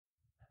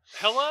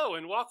Hello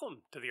and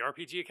welcome to the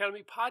RPG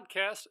Academy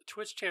podcast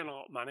Twitch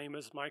channel. My name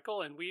is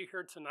Michael, and we're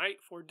here tonight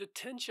for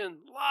Detention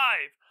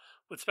Live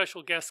with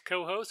special guest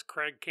co-host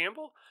Craig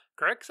Campbell.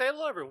 Craig, say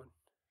hello, everyone.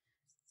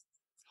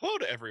 Hello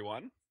to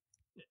everyone.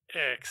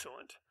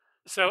 Excellent.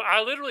 So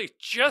I literally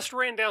just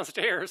ran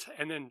downstairs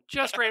and then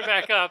just ran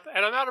back up,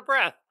 and I'm out of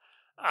breath.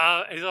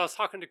 As I was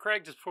talking to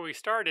Craig just before we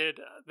started,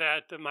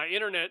 that my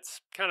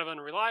internet's kind of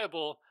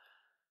unreliable,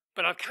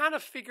 but I've kind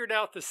of figured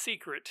out the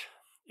secret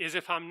is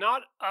if I'm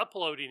not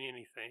uploading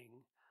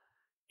anything,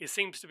 it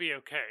seems to be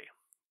okay.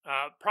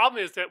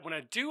 Problem is that when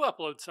I do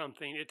upload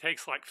something, it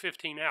takes like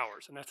 15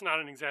 hours, and that's not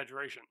an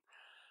exaggeration.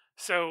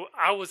 So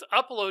I was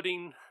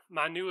uploading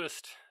my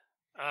newest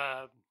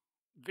uh,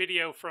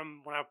 video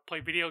from when I play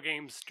video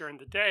games during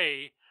the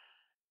day,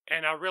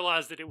 and I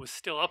realized that it was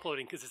still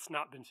uploading because it's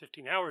not been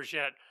 15 hours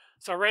yet.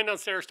 So I ran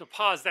downstairs to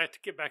pause that to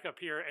get back up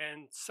here,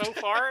 and so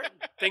far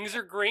things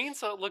are green,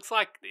 so it looks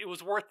like it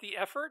was worth the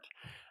effort.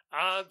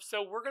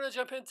 So we're going to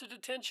jump into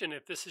Detention.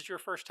 If this is your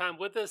first time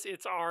with us,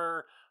 it's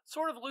our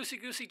sort of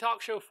loosey-goosey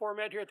talk show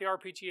format here at the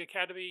RPG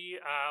Academy.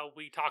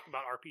 We talk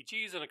about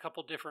RPGs in a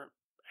couple different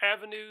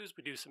avenues.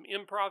 We do some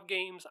improv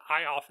games.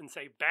 I often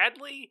say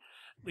badly.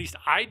 At least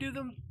I do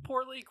them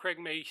poorly. Craig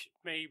may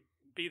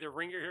be the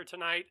ringer here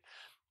tonight.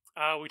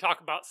 We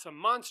talk about some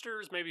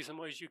monsters, maybe some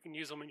ways you can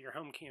use them in your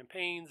home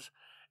campaigns.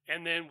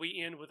 And then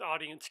we end with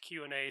audience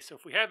Q&A. So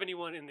if we have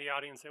anyone in the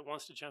audience that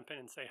wants to jump in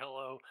and say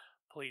hello,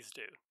 please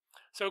do.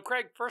 So,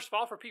 Craig, first of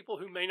all, for people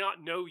who may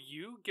not know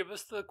you, give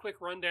us the quick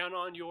rundown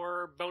on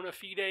your bona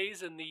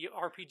fides in the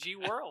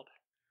RPG world.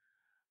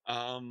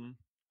 Um,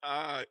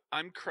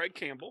 I'm Craig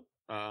Campbell,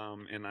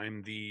 and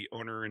I'm the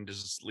owner and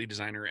lead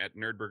designer at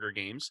Nerdburger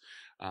Games.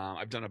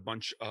 I've done a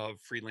bunch of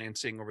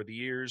freelancing over the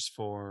years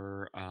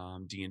for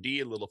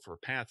D&D, a little for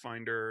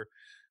Pathfinder,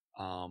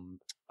 um,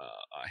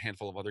 a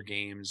handful of other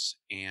games,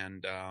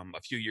 and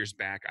a few years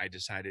back, I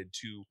decided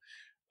to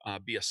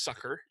be a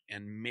sucker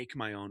and make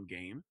my own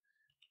game.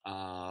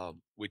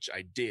 Which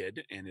I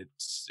did, and it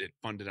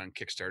funded on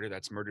Kickstarter.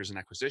 That's Murders and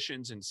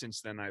Acquisitions, and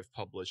since then I've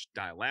published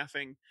Die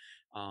Laughing,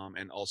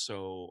 and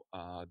also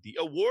the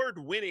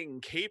award-winning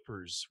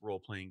Capers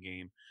role-playing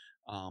game,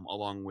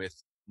 along with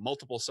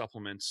multiple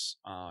supplements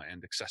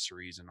and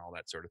accessories and all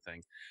that sort of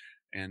thing.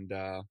 And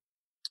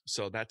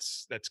so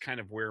that's kind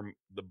of where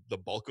the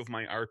bulk of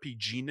my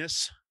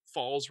RPG-ness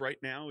falls right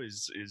now.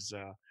 Is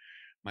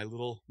my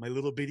little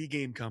bitty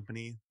game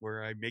company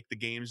where I make the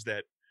games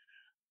that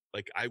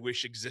like I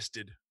wish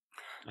existed,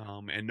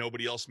 and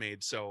nobody else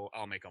made, so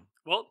I'll make them.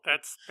 Well,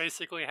 that's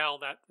basically how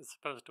that is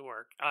supposed to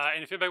work.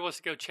 And if anybody wants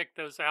to go check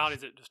those out,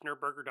 is it just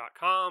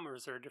nerdburger.com or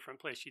is there a different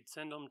place you'd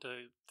send them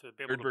to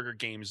be able to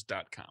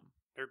Nerdburgergames.com.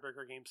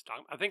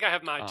 nerdburgergames.com? I think I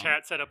have my Um,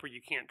 chat set up where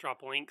you can't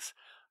drop links,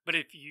 but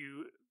if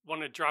you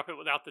want to drop it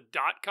without the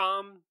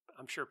 .com,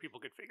 I'm sure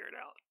people could figure it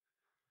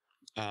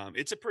out.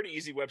 it's a pretty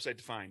easy website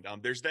to find.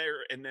 There's there,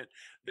 and then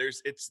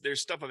there's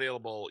stuff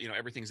available.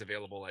 Everything's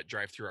available at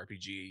Drive Through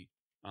RPG,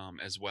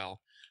 as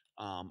well.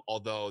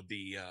 Although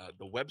the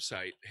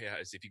website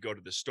has, if you go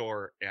to the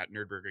store at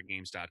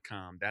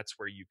nerdburgergames.com, that's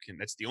where you can.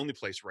 That's the only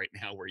place right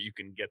now where you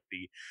can get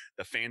the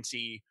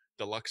fancy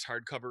deluxe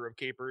hardcover of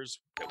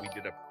Capers that we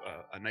did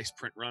a nice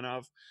print run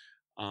of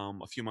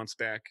a few months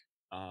back,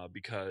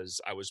 because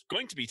I was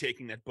going to be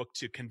taking that book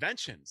to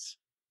conventions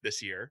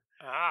this year.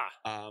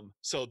 Ah,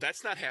 So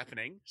that's not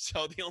happening.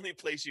 So the only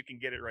place you can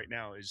get it right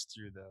now is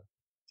through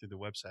the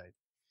website.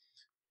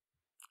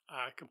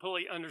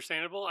 completely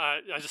understandable. I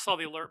just saw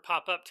the alert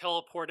pop up.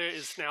 Teleporta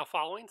is now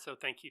following, so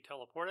thank you,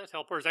 Teleporta.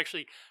 Teleporta is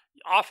actually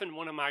often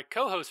one of my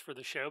co-hosts for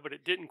the show, but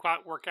it didn't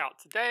quite work out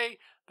today.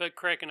 But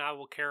Craig and I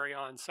will carry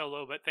on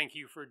solo. But thank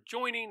you for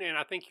joining, and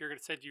I think you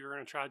said you were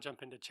going to try to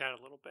jump into chat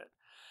a little bit.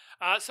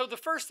 So the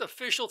first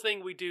official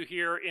thing we do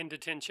here in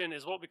Detention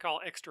is what we call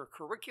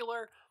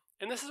extracurricular.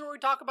 And this is where we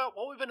talk about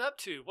what we've been up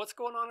to, what's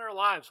going on in our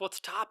lives, what's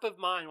top of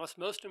mind, what's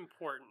most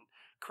important.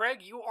 Craig,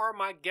 you are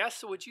my guest,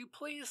 so would you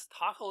please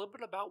talk a little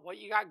bit about what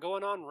you got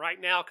going on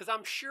right now? Because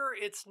I'm sure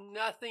it's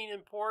nothing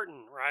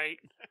important, right?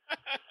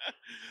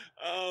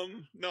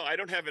 No, I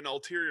don't have an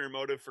ulterior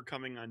motive for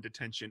coming on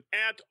Detention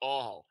at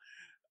all.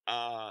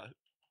 Uh,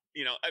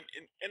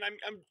 and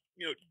I'm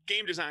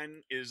game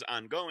design is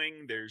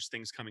ongoing. There's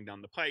things coming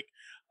down the pike,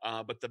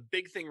 but the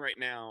big thing right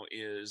now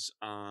is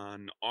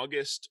on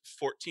August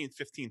 14th,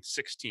 15th,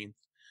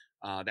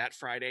 16th, that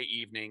Friday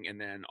evening, and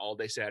then all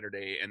day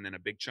Saturday, and then a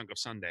big chunk of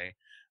Sunday.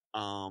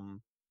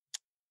 Um,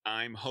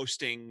 I'm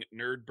hosting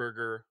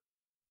Nerdburger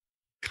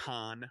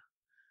Con,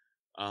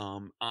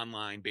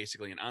 online,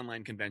 basically an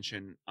online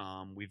convention.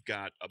 We've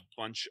got a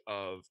bunch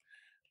of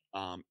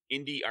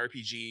indie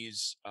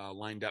RPGs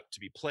lined up to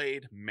be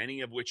played,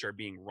 many of which are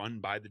being run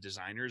by the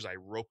designers. I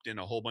roped in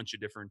a whole bunch of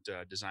different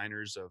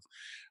designers of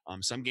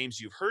some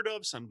games you've heard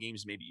of, some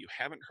games maybe you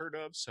haven't heard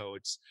of. So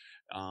it's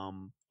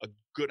a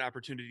good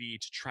opportunity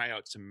to try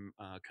out some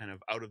kind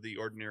of out of the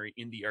ordinary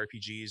indie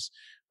RPGs,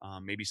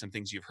 maybe some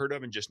things you've heard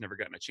of and just never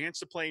gotten a chance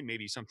to play,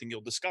 maybe something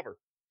you'll discover.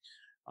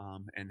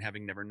 and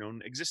having never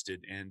known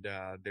existed. And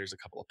there's a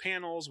couple of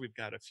panels. We've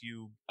got a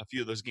few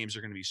of those games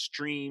are going to be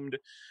streamed.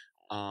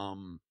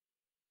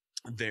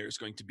 There's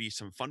going to be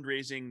some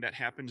fundraising that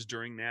happens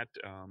during that,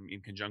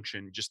 in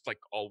conjunction, just like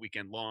all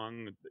weekend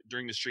long.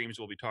 During the streams,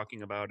 we'll be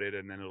talking about it,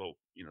 and then it'll,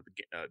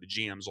 the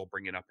GMs will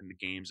bring it up in the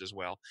games as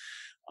well.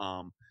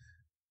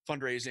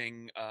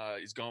 Fundraising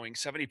is going.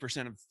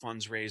 70% of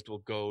funds raised will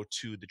go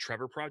to the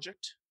Trevor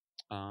Project,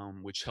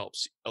 which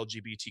helps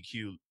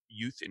LGBTQ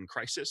youth in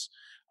crisis,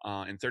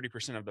 and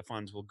 30% of the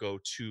funds will go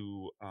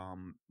to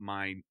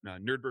my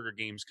Nerdburger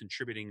Games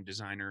contributing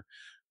designer,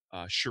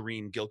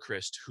 Shireen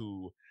Gilchrist,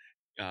 who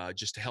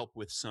just to help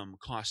with some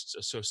costs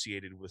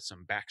associated with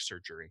some back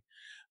surgery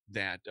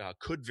that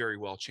could very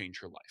well change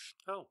her life.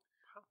 Oh,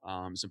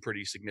 some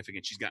pretty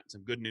significant. She's gotten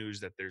some good news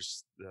that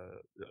there's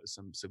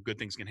some good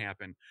things can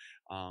happen,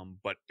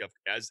 but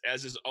as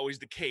is always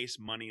the case,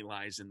 money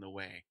lies in the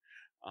way.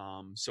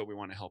 So we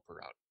want to help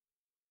her out.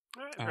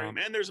 All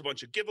right, and there's a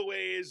bunch of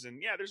giveaways,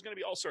 and there's going to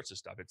be all sorts of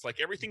stuff. It's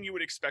like everything you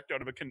would expect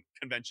out of a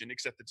convention,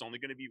 except it's only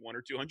going to be 100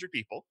 or 200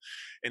 people,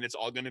 and it's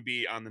all going to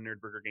be on the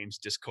Nerdburger Games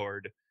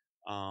Discord.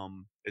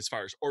 As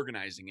far as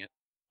organizing it,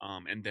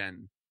 and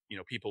then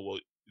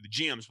the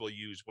GMs will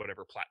use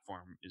whatever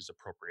platform is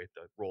appropriate,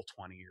 the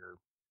Roll20 or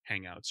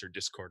Hangouts or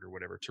Discord or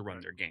whatever, to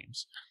run their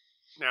games.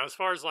 Now, as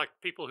far as like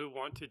people who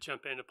want to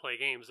jump in to play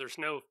games, there's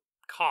no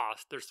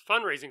cost. There's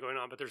fundraising going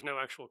on, but there's no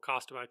actual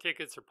cost to buy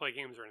tickets or play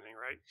games or anything,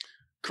 right?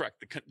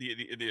 Correct.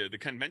 The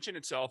convention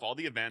itself, all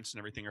the events and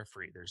everything are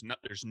free.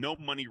 There's no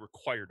money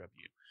required of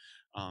you.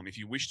 If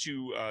you wish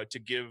to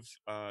give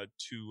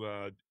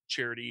to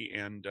charity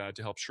and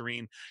to help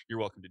Shireen, you're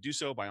welcome to do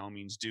so. By all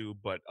means, do.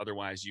 But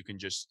otherwise, you can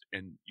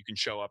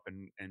show up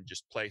and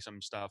just play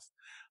some stuff.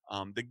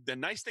 The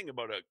nice thing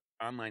about an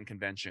online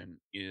convention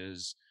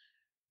is,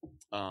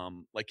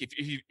 like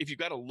if you've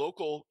got a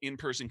local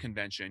in-person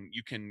convention,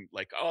 you can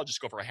I'll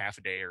just go for a half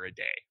a day or a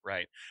day,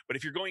 right? But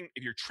if you're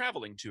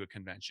traveling to a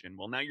convention,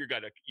 well, now you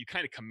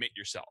kind of commit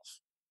yourself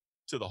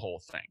to the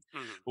whole thing.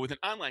 But with an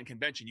online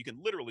convention, you can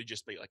literally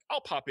just be like,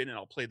 I'll pop in and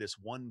I'll play this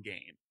one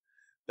game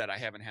that I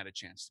haven't had a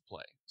chance to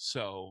play.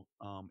 So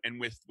and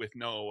with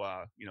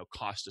no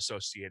cost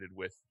associated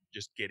with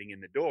just getting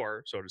in the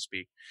door, so to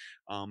speak.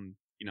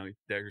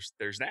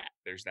 There's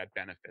that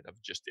benefit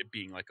of just it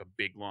being like a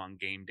big long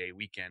game day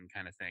weekend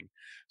kind of thing.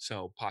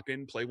 So pop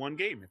in, play one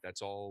game if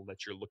that's all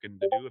that you're looking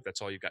to do, if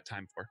that's all you've got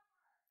time for.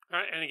 All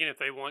right, and again, if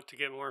they want to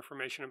get more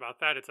information about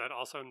that, it's at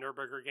also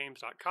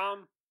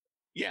nerdburgergames.com.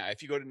 Yeah,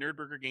 if you go to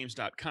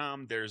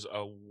nerdburgergames.com, there's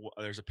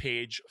a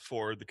page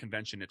for the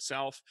convention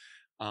itself,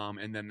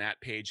 and then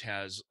that page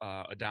has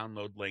a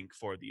download link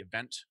for the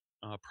event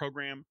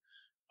program.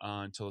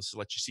 To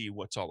let you see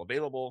what's all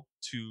available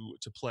to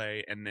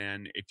play, and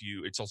then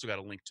it's also got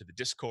a link to the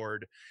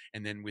Discord,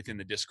 and then within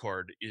the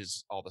Discord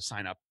is all the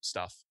sign up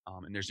stuff,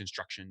 and there's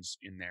instructions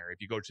in there.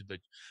 If you go to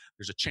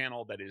there's a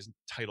channel that is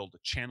titled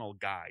Channel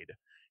Guide,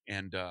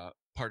 and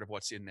part of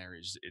what's in there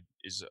is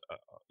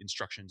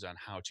instructions on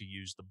how to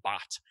use the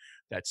bot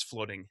that's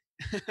floating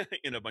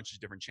in a bunch of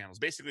different channels.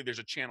 Basically, there's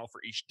a channel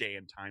for each day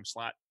and time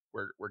slot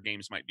where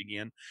games might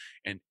begin,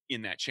 and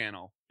in that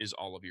channel is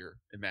all of your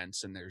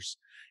events. And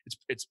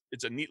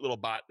it's a neat little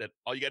bot that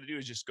all you got to do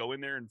is just go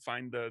in there and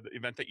find the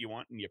event that you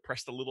want, and you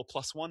press the little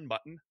 +1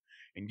 button,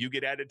 and you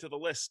get added to the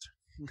list.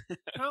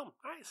 Oh,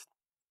 nice.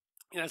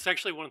 Yeah, it's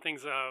actually one of the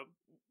things.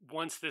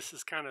 Once this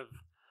is kind of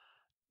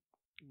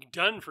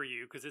done for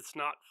you, because it's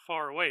not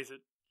far away. Is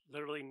it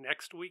literally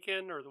next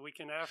weekend or the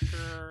weekend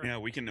after? Yeah,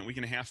 week and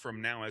a half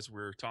from now as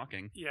we're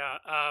talking. Yeah,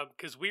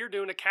 because we are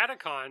doing a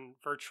Catacon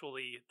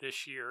virtually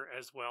this year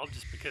as well,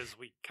 just because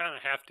we kind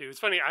of have to. It's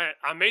funny,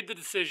 I made the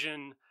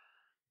decision,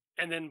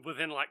 and then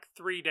within like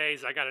 3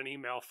 days, I got an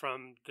email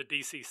from the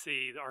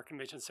DCC, our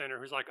convention center,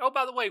 who's like, oh,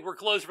 by the way, we're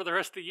closed for the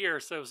rest of the year,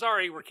 so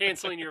sorry, we're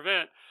canceling your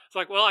event. It's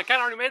like, well, I kind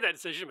of already made that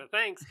decision, but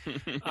thanks.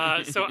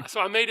 So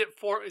I made it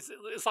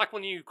it's like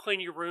when you clean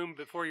your room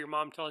before your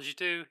mom tells you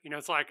to.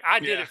 It's like, I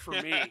did it for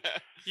me.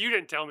 You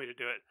didn't tell me to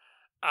do it.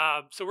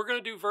 So we're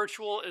going to do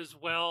virtual as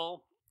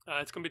well.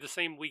 It's going to be the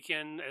same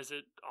weekend as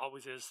it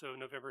always is. So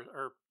November,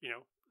 or,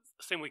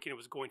 same weekend it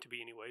was going to be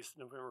anyways,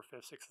 November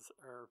 5th,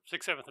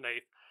 6th, 7th, and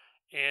 8th.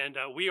 And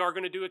we are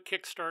going to do a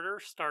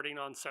Kickstarter starting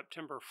on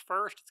September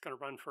 1st. It's going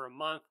to run for a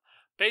month.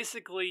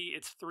 Basically,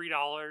 it's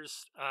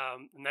 $3,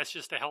 and that's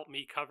just to help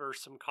me cover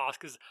some costs,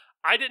 because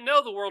I didn't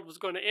know the world was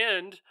going to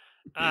end.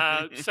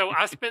 So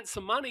I spent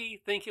some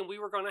money thinking we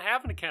were going to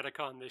have an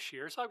Catacon this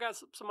year. So I've got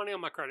some money on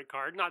my credit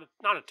card. Not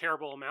a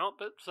terrible amount,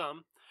 but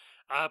some.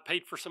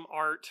 Paid for some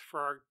art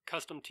for our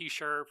custom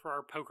T-shirt, for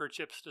our poker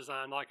chips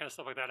design, all that kind of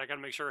stuff like that. I got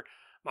to make sure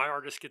my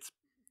artist gets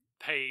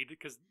paid,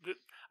 because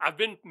I've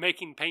been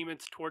making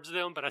payments towards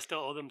them, but I still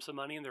owe them some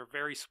money, and they're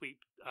very sweet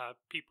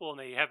people, and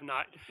they have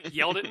not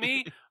yelled at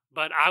me,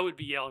 but I would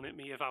be yelling at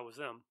me if I was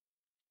them.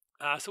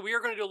 So we are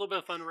going to do a little bit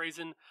of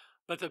fundraising,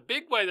 but the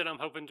big way that I'm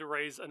hoping to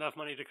raise enough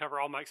money to cover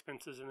all my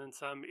expenses and then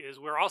some is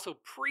we're also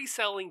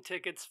pre-selling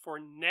tickets for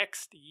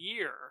next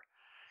year.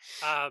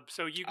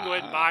 So you can go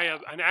ahead and buy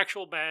an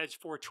actual badge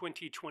for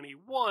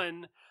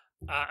 2021,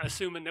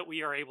 assuming that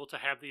we are able to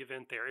have the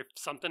event there. If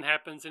something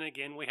happens and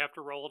again we have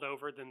to roll it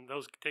over, then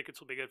those tickets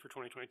will be good for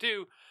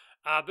 2022.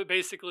 But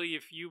basically,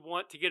 if you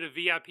want to get a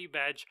VIP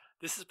badge,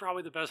 this is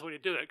probably the best way to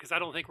do it, because I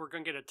don't think we're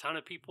going to get a ton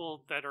of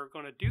people that are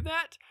going to do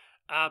that.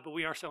 But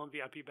we are selling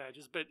VIP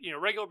badges. But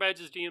regular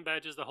badges, DM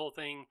badges, the whole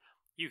thing,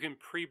 you can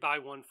pre-buy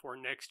one for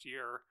next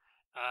year,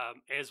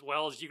 as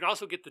well as you can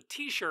also get the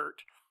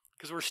T-shirt,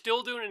 because we're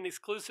still doing an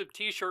exclusive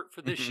T-shirt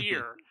for this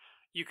year.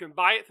 You can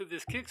buy it through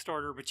this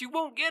Kickstarter, but you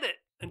won't get it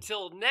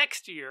until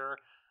next year,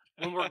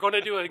 when we're going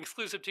to do an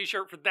exclusive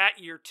T-shirt for that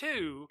year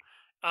too.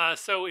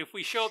 So if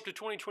we show up to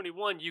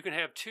 2021, you can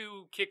have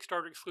 2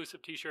 Kickstarter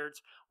exclusive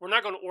T-shirts. We're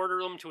not going to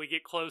order them until we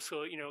get close.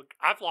 So,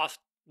 I've lost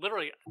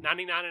literally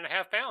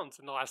 99.5 pounds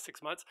in the last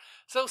 6 months.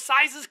 So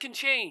sizes can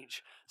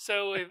change.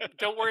 So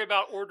don't worry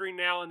about ordering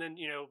now and then,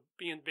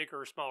 being bigger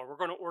or smaller. We're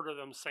going to order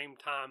them same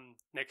time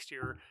next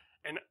year.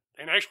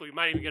 And actually, we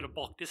might even get a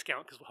bulk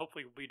discount, because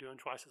hopefully we'll be doing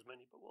twice as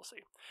many, but we'll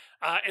see.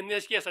 And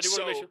this, yes, I do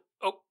want to mention.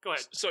 Oh, go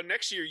ahead. So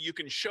next year, you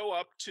can show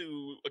up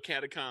to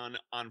Academicon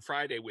on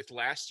Friday with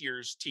last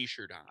year's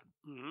T-shirt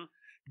on. Mm-hmm.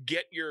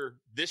 Get your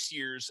this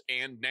year's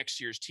and next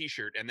year's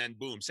T-shirt, and then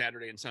boom,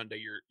 Saturday and Sunday,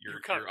 your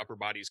upper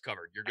body's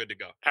covered. You're good to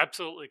go.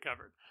 Absolutely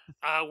covered.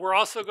 We're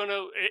also going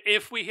to,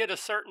 if we hit a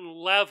certain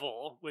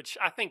level, which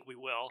I think we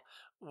will,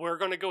 we're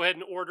going to go ahead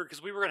and order,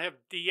 because we were going to have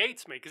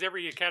D8s made, because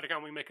every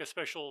Academicon we make a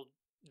special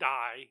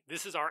die.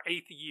 This is our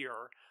 8th year,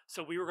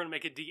 so we were going to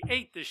make a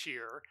D8 this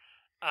year.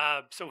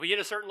 So if we hit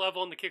a certain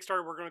level in the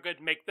Kickstarter, we're going to go ahead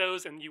and make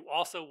those, and you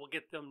also will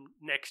get them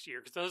next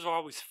year, because those are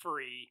always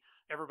free.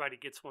 Everybody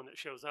gets one that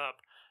shows up.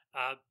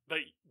 But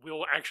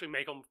we'll actually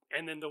make them,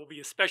 and then there will be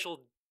a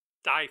special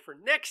die for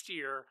next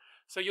year.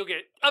 So you'll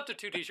get up to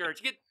 2 T-shirts.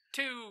 You get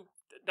 2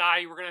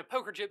 die. We're going to have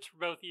poker chips for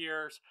both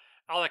years,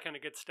 all that kind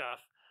of good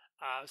stuff.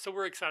 So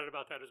we're excited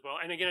about that as well.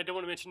 And again, I don't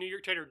want to mention, New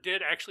York Tater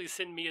did actually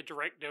send me a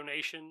direct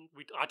donation.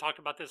 I talked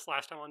about this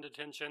last time on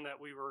Detention, that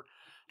we were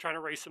trying to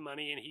raise some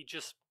money, and he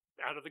just,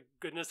 out of the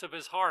goodness of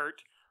his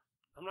heart,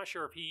 I'm not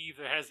sure if he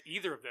either has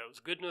either of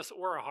those, goodness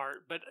or a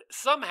heart, but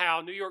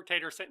somehow New York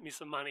Tater sent me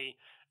some money,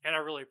 and I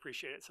really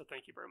appreciate it. So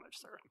thank you very much,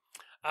 sir.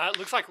 It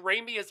looks like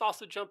Ramey has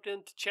also jumped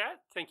into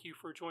chat. Thank you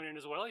for joining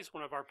as well. He's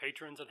one of our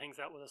patrons and hangs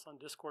out with us on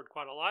Discord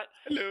quite a lot.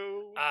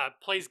 Hello.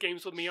 Plays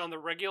games with me on the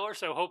regular.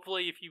 So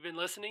hopefully, if you've been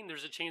listening,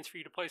 there's a chance for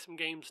you to play some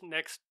games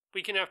next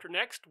weekend after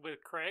next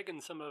with Craig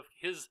and some of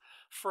his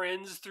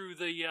friends through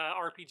the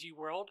RPG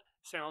world.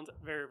 Sounds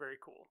very, very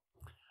cool.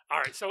 All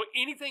right, so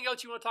anything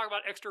else you want to talk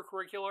about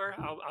extracurricular?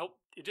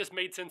 It just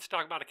made sense to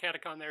talk about a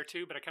catacon there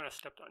too, but I kind of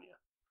stepped on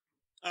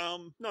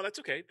you. No, that's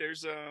okay.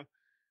 There's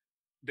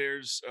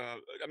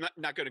I'm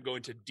not going to go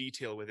into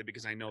detail with it,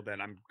 because I know that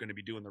I'm going to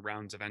be doing the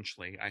rounds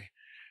eventually.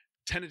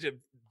 Tentative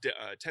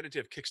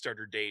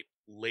Kickstarter date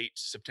late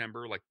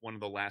September, like one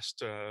of the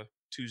last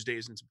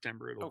Tuesdays in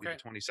September. It'll be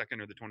the 22nd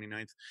or the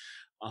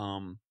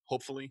 29th.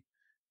 Hopefully.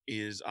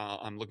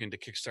 I'm looking to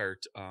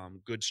kickstart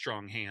Good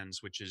Strong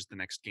Hands, which is the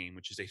next game,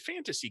 which is a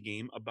fantasy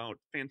game about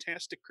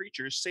fantastic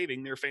creatures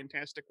saving their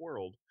fantastic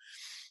world.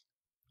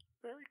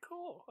 Very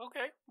cool.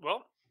 Okay.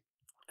 Well,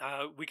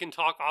 we can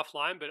talk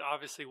offline, but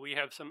obviously we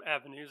have some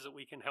avenues that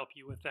we can help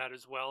you with that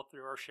as well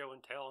through our show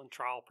and tell and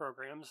trial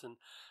programs. And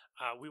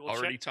we will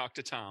already talk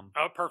to Tom.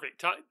 Oh,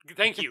 perfect.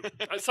 Thank you.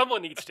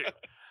 Someone needs to,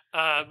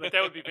 but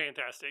that would be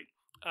fantastic.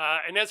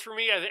 And as for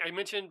me, I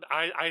mentioned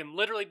I am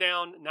literally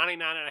down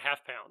 99.5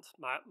 pounds.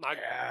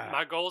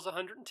 My goal is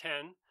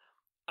 110,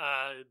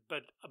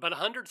 but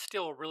 100 is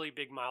still a really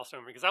big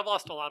milestone, because I've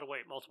lost a lot of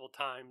weight multiple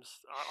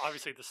times.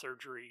 Obviously, the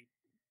surgery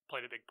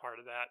played a big part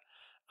of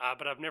that,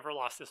 but I've never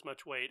lost this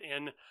much weight.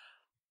 And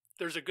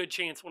there's a good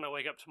chance when I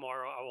wake up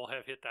tomorrow, I will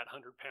have hit that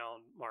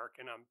 100-pound mark,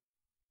 and I'm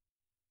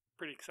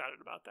pretty excited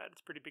about that.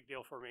 It's a pretty big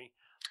deal for me.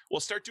 We'll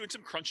start doing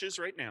some crunches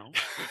right now.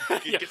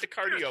 Get the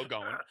cardio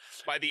going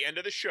by the end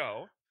of the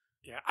show.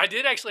 Yeah, I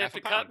did actually have to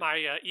cut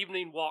my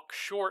evening walk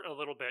short a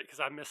little bit, because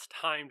I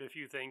mistimed a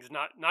few things.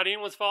 Not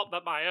anyone's fault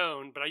but my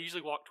own, but I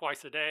usually walk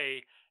twice a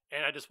day,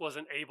 and I just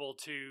wasn't able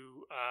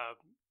to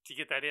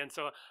get that in.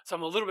 So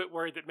I'm a little bit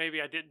worried that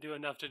maybe I didn't do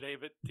enough today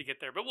to get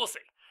there, but we'll see.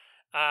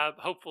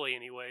 Hopefully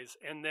anyways.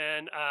 And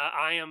then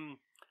I am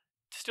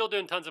still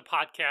doing tons of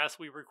podcasts.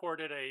 We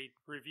recorded a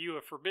review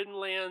of Forbidden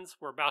Lands.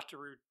 We're about to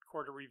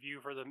record a review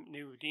for the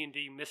new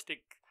D&D Mystic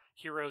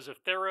Heroes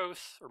of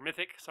Theros, or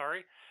Mythic,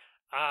 sorry.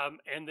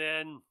 And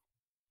then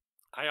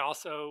I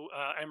also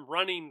am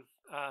running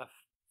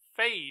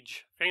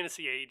Phage,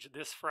 Fantasy Age,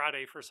 this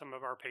Friday for some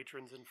of our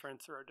patrons and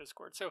friends through our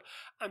Discord. So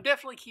I'm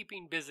definitely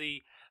keeping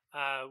busy,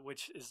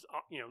 which is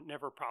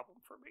never a problem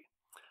for me.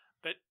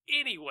 But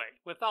anyway,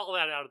 with all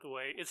that out of the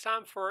way, it's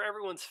time for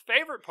everyone's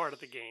favorite part of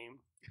the game,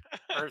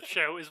 or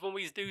show, is when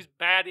we do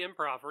bad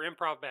improv, or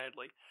improv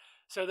badly.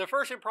 So the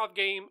first improv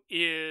game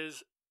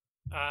is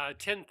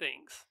 10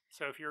 things.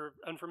 So if you're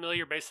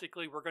unfamiliar,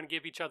 basically we're going to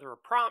give each other a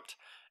prompt,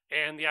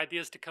 and the idea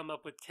is to come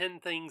up with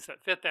 10 things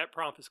that fit that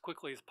prompt as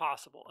quickly as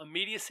possible.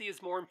 Immediacy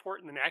is more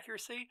important than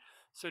accuracy,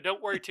 so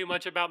don't worry too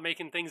much about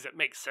making things that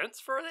make sense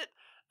for it.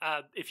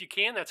 If you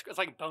can, it's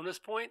like bonus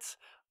points.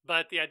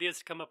 But the idea is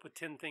to come up with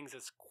 10 things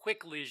as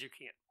quickly as you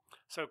can.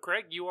 So,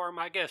 Craig, you are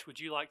my guest. Would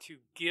you like to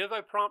give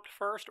a prompt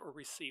first or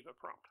receive a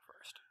prompt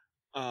first?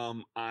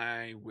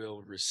 I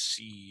will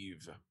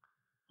receive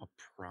a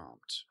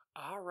prompt.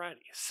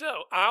 Alrighty.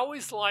 So I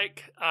always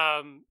like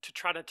to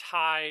try to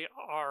tie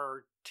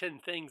our 10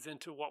 things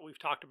into what we've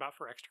talked about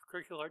for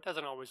extracurricular. It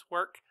doesn't always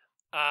work.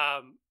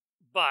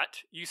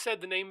 But you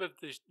said the name of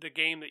the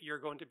game that you're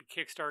going to be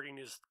kickstarting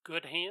is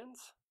Good Hands?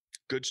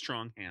 Good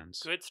Strong Hands.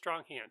 Good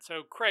Strong Hands.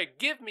 So, Craig,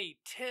 give me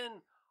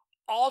 10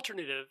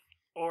 alternative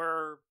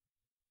or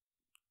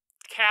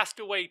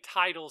castaway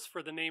titles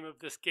for the name of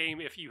this game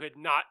if you had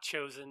not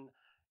chosen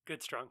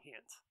Good Strong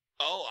Hands.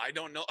 Oh, I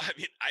don't know. I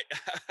mean,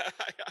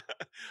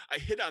 I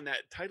hit on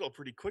that title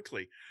pretty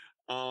quickly.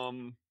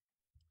 Again,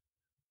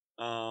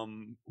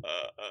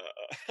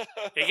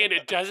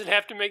 it doesn't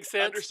have to make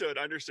sense.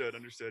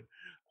 Understood.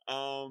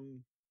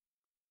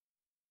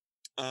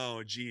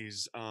 Oh,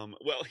 geez.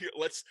 Well, here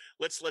let's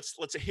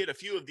hit a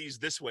few of these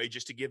this way,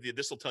 just to give you.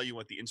 This will tell you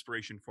what the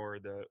inspiration for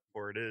it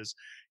is.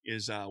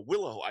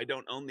 Willow? I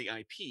don't own the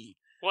IP.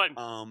 1.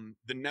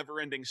 The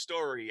Never-Ending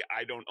Story.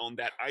 I don't own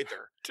that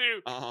either.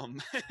 2.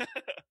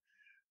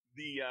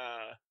 The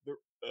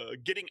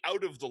Getting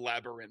Out of the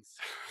Labyrinth.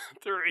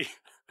 3.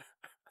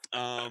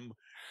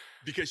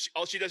 Because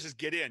all she does is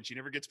get in. She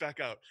never gets back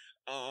out.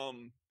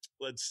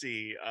 Let's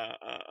see.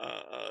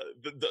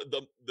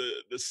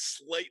 The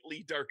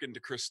Slightly Darkened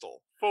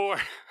Crystal. 4.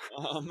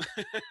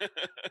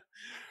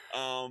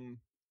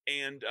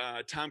 And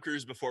Tom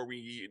Cruise before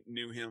we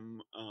knew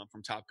him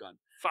from Top Gun.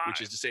 5.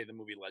 Which is to say the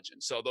movie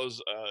Legend. So those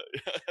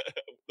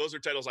those are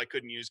titles I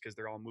couldn't use because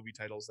they're all movie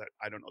titles that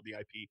I don't know the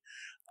IP.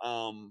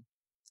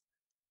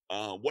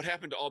 What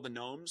Happened to All the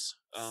Gnomes?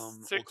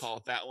 6. We'll call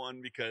it that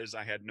one because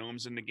I had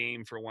gnomes in the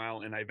game for a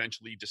while, and I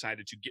eventually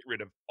decided to get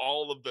rid of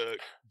all of the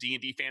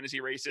D&D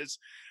fantasy races.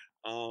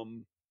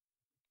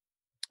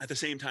 At the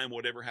same time,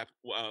 what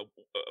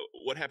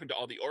happened to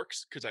all the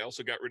orcs? Because I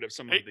also got rid of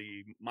some of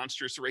the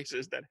monstrous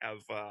races that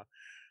have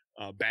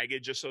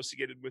baggage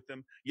associated with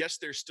them. Yes,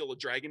 there's still a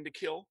dragon to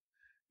kill.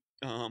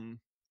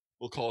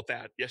 We'll call it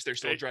that. Yes, there's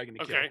still a dragon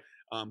to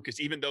kill. Because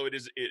even though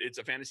it's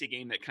a fantasy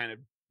game that kind of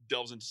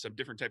delves into some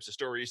different types of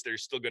stories,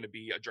 there's still going to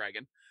be a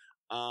dragon.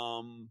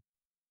 And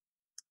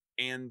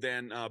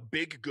then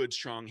Big Good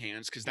Strong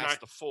Hands, because that's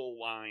the full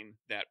line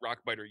that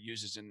Rockbiter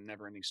uses in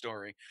Never-Ending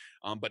Story.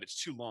 But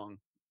it's too long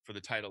for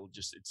the title.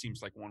 It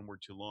seems like one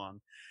word too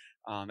long.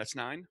 That's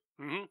 9.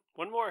 Mm-hmm.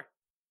 One more.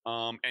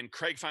 And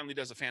Craig finally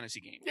does a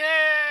fantasy game.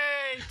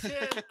 Yay! 10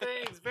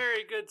 things.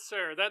 Very good,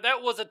 sir.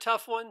 That was a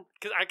tough one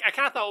because I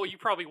kind of thought, well, you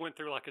probably went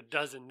through like a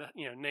dozen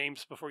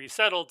names before you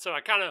settled. So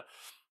I kind of,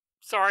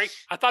 sorry,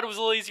 I thought it was a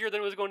little easier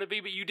than it was going to be,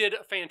 but you did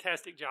a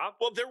fantastic job.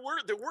 Well, there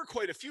were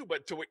quite a few,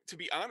 but to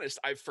be honest,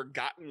 I've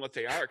forgotten what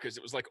they are because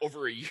it was like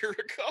over a year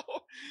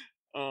ago.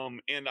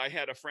 And I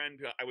had a friend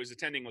who I was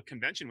attending a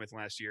convention with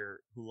last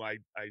year who I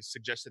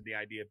suggested the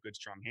idea of Good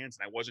Strong Hands,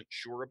 and I wasn't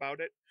sure about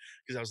it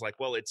because I was like,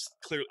 well, it's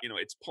clear,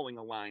 it's pulling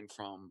a line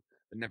from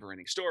the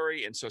Never-Ending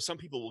Story, and so some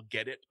people will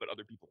get it, but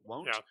other people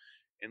won't. Yeah.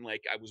 And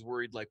like I was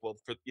worried, like, well,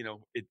 for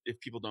if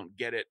people don't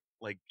get it,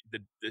 like the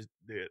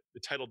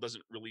title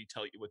doesn't really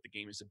tell you what the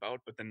game is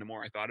about. But then the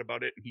more I thought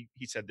about it, and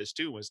he said this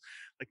too, was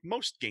like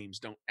most games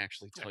don't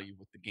actually tell you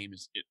what the game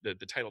is. The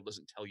title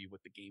doesn't tell you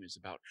what the game is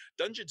about.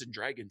 Dungeons and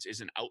Dragons is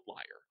an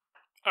outlier.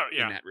 Oh,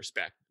 yeah. In that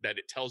respect, that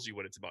it tells you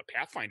what it's about.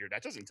 Pathfinder,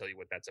 that doesn't tell you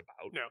what that's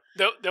about.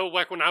 No, though,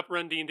 like when I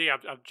run D&D,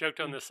 I've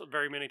joked on this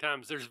very many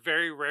times. There's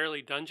very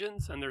rarely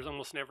dungeons, and there's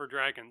almost never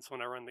dragons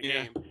when I run the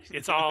game.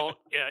 It's all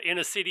in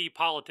a city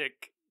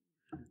politic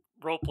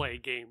role play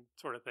game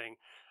sort of thing.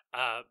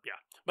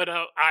 But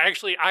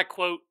I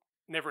quote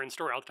Never-Ending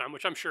Story all the time,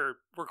 which I'm sure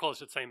we're close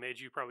to the same age.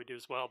 You probably do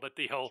as well. But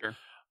the whole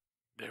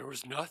there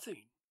was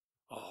nothing,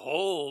 a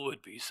hole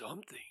would be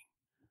something.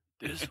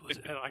 This was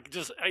like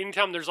just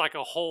anytime there's like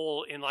a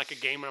hole in like a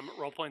game and I'm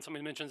role playing,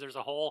 somebody mentions there's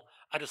a hole,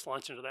 I just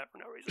launch into that for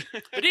no reason.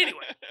 But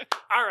anyway,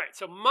 all right.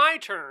 So my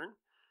turn.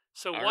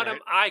 So what am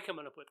I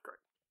coming up with, Craig?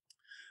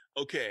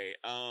 Okay.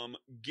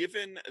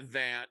 Given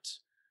that,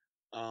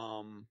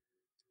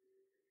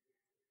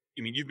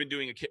 you've been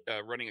doing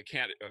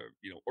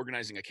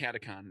organizing a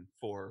catacon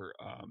for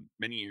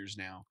many years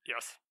now.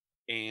 Yes.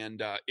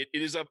 And it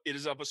is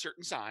of a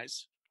certain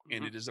size.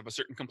 And it is of a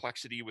certain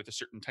complexity with a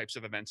certain types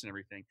of events and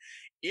everything.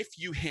 If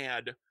you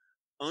had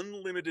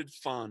unlimited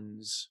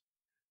funds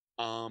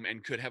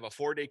and could have a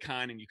 4-day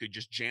con and you could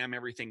just jam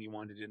everything you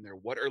wanted in there,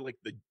 what are like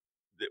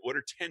what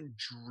are 10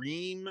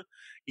 dream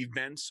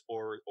events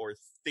or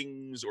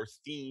things or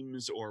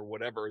themes or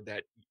whatever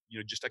that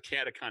just a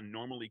catacon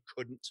normally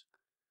couldn't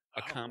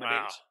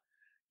accommodate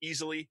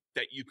easily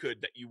that you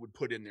would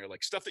put in there,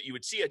 like stuff that you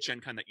would see at Gen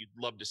Con that you'd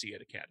love to see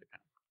at a catacon?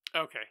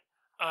 Okay.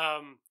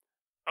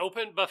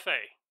 Open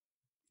buffet.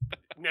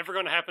 Never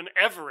going to happen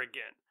ever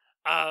again.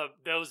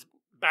 Those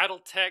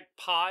BattleTech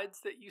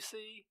pods that you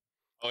see.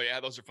 Oh yeah,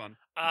 those are fun.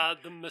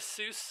 The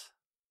masseuse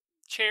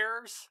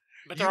chairs.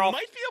 But You they're all,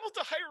 might be able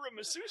to hire a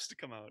masseuse to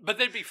come out. but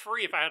they'd be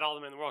free if I had all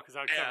of them in the world because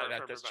I would cover it for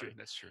That's everybody. true.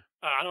 That's true.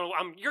 I don't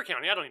know. You're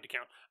counting. I don't need to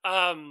count.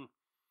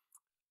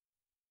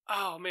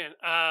 Oh man.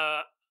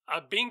 A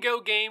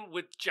bingo game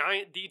with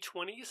giant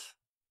D20s.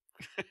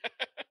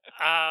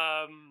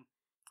 A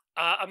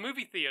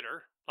movie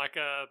theater, like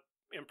a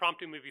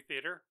impromptu movie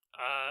theater.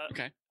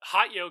 Okay.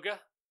 Hot yoga.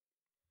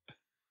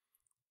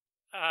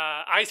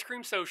 Ice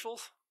cream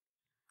socials.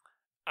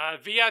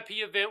 VIP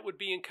event would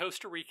be in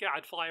Costa Rica.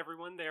 I'd fly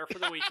everyone there for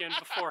the weekend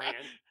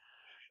beforehand.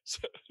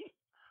 So,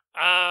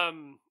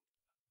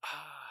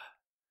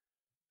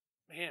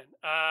 Man,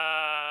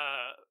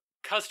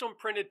 custom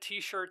printed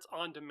T-shirts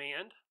on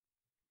demand.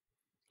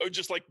 oh,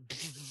 just like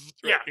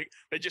Yeah.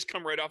 they just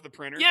come right off the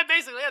printer. Yeah,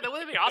 basically, yeah, that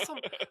would be awesome.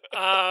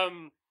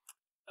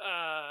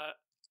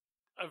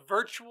 A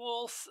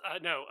virtual,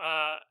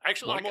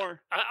 actually, One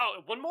more.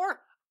 One more.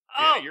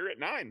 Yeah, you're at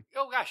 9.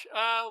 Oh gosh,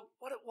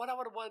 what I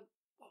would want?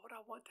 What would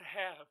I want to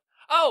have?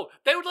 Oh,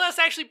 they would let us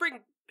actually bring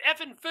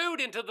effing food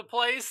into the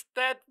place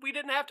that we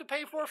didn't have to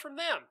pay for from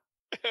them.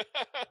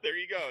 There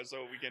you go.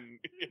 So we can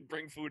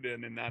bring food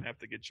in and not have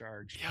to get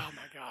charged. Oh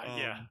my god,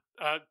 yeah.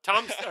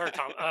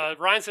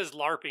 Ryan says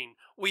LARPing.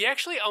 We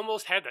actually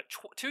almost had that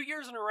 2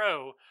 years in a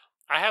row.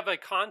 I have a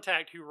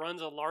contact who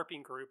runs a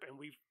LARPing group, and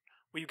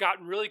we've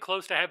gotten really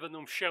close to having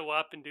them show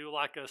up and do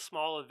like a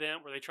small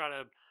event where they try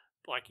to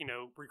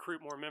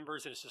recruit more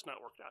members, and it's just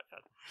not worked out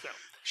yet. So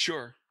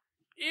Sure.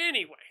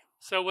 anyway,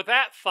 so with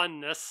that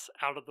funness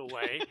out of the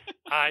way,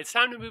 it's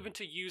time to move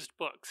into used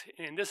books.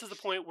 And this is the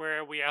point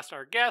where we asked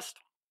our guest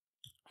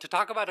to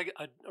talk about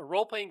a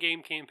role-playing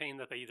game campaign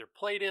that they either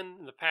played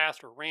in the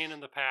past or ran in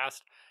the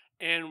past.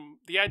 And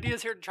the idea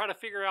is here to try to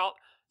figure out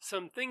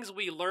some things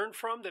we learned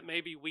from that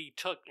maybe we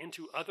took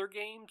into other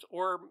games,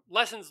 or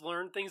lessons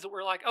learned, things that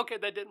we're like, okay,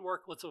 that didn't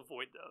work, let's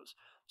avoid those.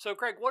 So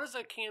Craig, what is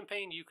a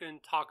campaign you can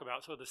talk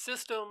about? So the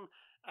system,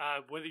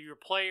 whether you're a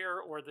player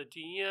or the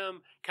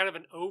DM, kind of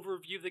an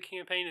overview of the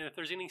campaign, and if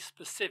there's any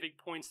specific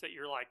points that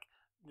you're like,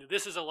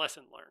 this is a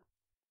lesson learned.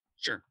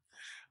 Sure.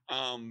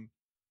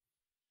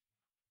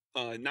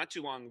 Not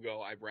too long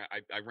ago, I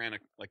ran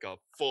a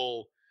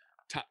full,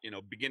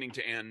 beginning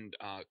to end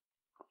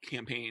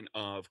campaign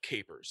of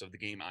Capers, of the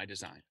game I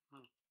designed.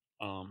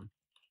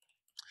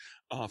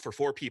 For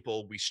 4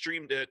 people, we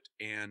streamed it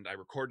and I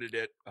recorded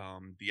it.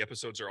 The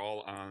episodes are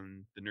all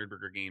on the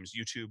Nerdburger Games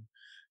YouTube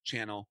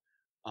channel.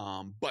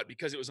 But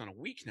because it was on a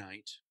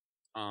weeknight,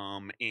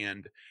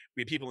 and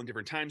we had people in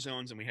different time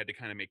zones, and we had to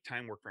kind of make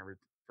time work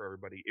for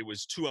everybody, it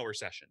was 2-hour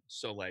sessions.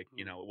 So it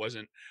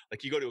wasn't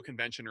like you go to a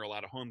convention or a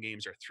lot of home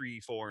games are 3,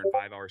 4, and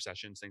 5-hour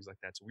sessions, things like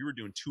that. So we were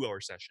doing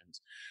 2-hour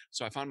sessions.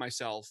 So I found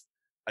myself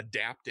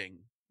adapting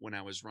when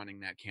I was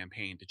running that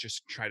campaign to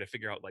just try to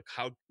figure out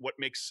what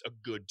makes a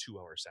good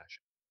 2-hour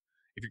session.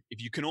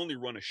 If you can only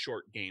run a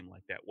short game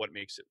like that, what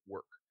makes it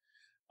work?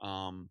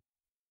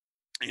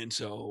 And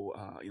so,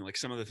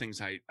 some of the things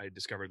I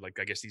discovered,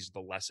 I guess these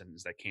are the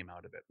lessons that came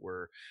out of it,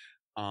 were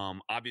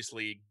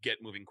obviously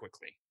get moving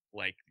quickly.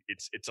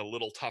 It's a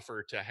little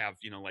tougher to have,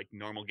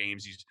 normal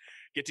games. You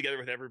get together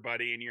with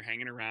everybody and you're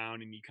hanging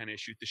around and you kind of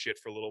shoot the shit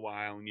for a little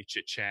while and you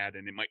chit chat,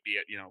 and it might be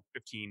at,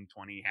 15,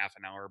 20, half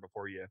an hour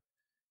before you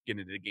get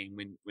into the game.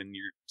 When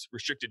you're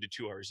restricted to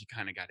 2 hours, you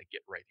kind of got to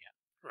get right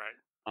in. Right.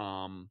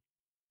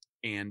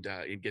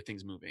 And get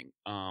things moving.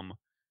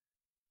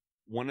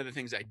 One of the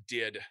things I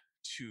did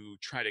to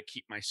try to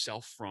keep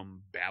myself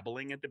from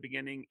babbling at the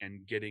beginning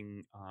and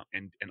getting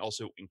and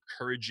also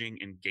encouraging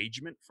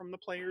engagement from the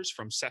players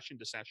from session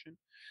to session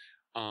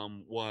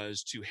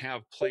was to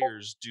have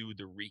players do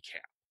the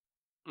recap.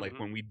 Like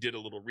when we did a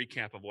little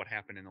recap of what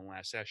happened in the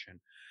last session,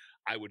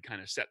 I would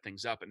kind of set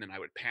things up and then I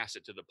would pass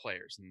it to the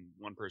players, and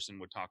one person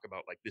would talk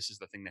about this is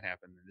the thing that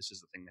happened and this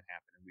is the thing that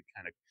happened, and we'd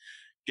kind of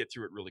get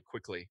through it really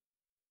quickly.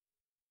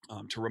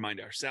 To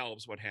remind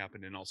ourselves what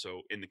happened, and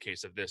also in the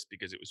case of this,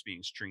 because it was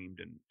being streamed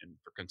and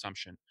for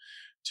consumption,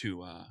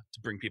 to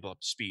bring people up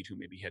to speed who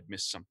maybe had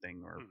missed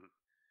something, or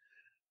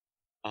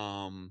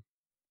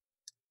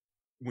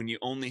when you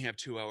only have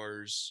 2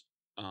 hours,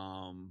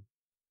 and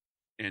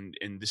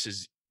this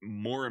is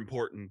more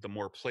important the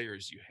more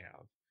players you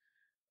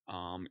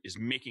have, is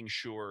making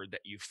sure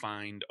that you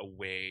find a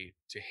way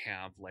to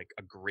have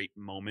a great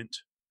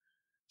moment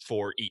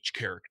for each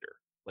character.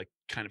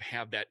 Kind of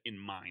have that in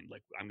mind.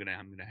 I'm gonna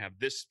have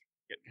this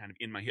kind of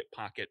in my hip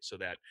pocket, so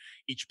that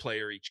each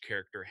player, each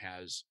character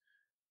has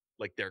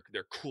their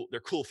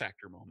cool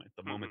factor moment,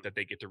 the moment that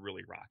they get to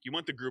really rock. You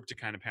want the group to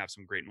kind of have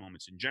some great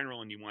moments in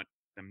general, and you want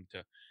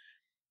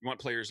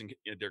players and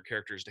their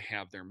characters to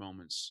have their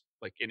moments,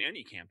 in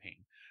any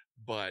campaign,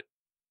 but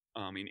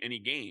in any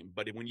game.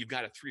 But when you've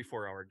got a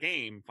 3-4 hour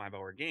game,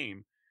 5-hour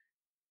game,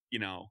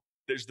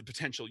 there's the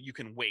potential you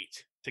can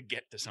wait to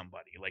get to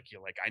somebody.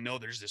 I know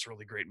there's this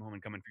really great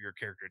moment coming for your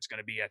character. It's going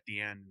to be at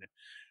the end.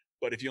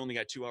 But if you only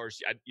got 2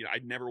 hours,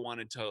 I'd never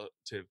wanted to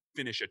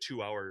finish a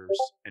 2 hours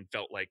and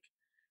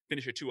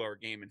finish a 2-hour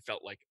game and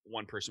felt like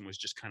one person was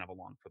just kind of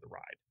along for the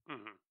ride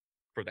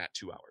for that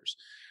 2 hours.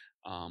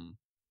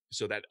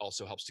 So that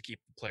also helps to keep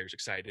the players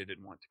excited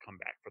and want to come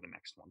back for the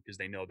next one, because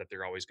they know that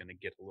they're always going to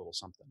get a little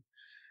something.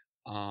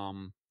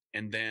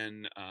 And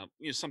then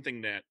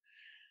something that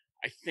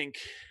I think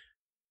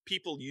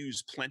people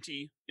use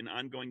plenty in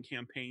ongoing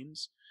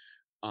campaigns,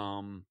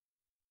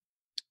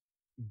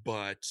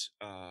 but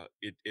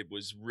it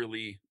was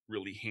really,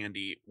 really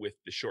handy with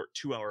the short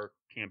 2-hour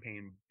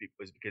campaign,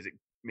 because it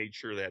made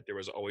sure that there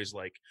was always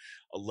like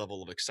a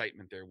level of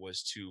excitement. There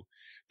was to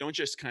don't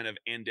just kind of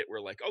end it where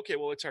like, okay,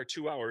 well, it's our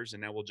 2 hours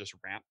and now we'll just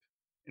wrap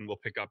and we'll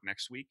pick up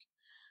next week.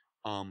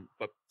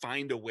 But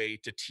find a way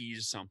to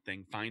tease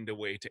something, find a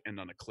way to end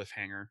on a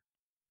cliffhanger,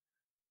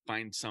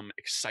 find some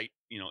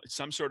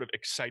some sort of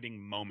exciting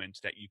moment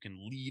that you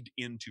can lead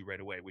into right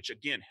away, which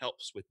again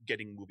helps with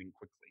getting moving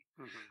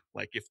quickly.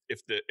 Like if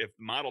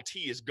Model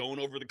T is going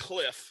over the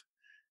cliff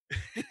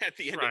at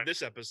the end of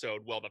this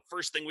episode, well, the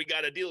first thing we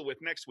got to deal with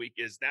next week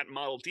is that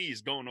Model T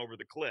is going over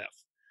the cliff,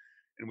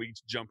 and we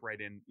jump right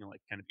in,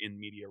 like kind of in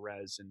media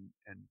res,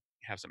 and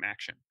have some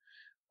action,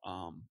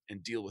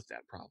 and deal with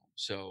that problem.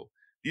 So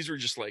these were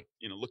just like,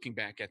 looking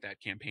back at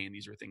that campaign,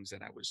 these were things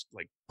that I was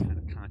like kind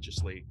of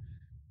consciously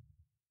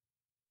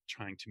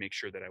trying to make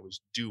sure that I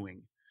was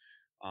doing,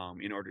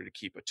 in order to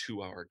keep a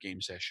 2-hour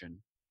game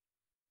session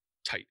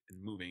tight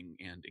and moving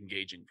and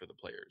engaging for the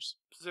players.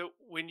 So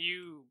when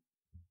you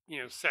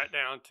sat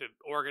down to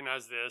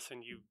organize this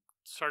and you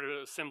started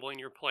assembling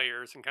your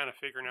players and kind of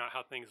figuring out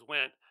how things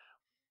went,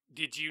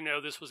 did you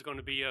know this was going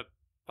to be a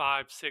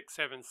 5, 6,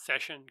 7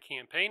 session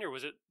campaign, or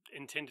was it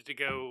intended to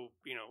go,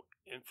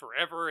 in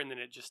forever and then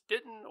it just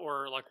didn't?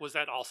 Or like, was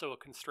that also a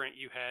constraint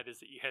you had, is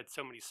that you had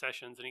so many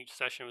sessions and each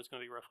session was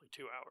going to be roughly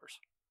 2 hours?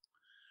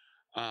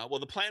 Well,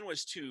 the plan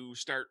was to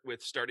start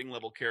with starting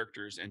level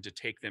characters and to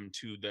take them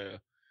to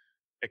the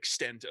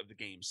extent of the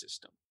game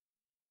system.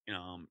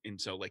 And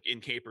so like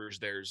in Capers,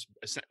 there's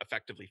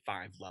effectively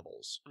 5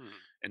 levels.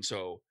 And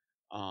so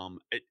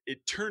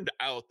it turned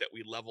out that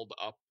we leveled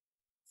up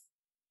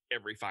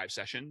every 5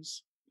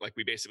 sessions. Like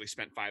we basically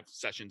spent 5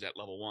 sessions at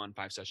level 1,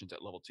 5 sessions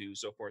at level 2,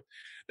 so forth.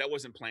 That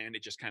wasn't planned.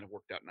 It just kind of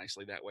worked out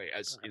nicely that way.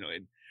 As and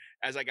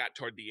as I got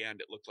toward the end,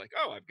 it looked like,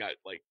 oh, I've got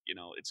like,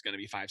 it's going to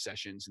be 5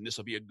 sessions, and this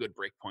will be a good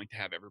break point to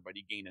have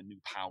everybody gain a new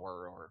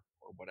power or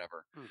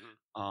whatever.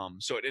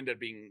 So it ended up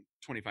being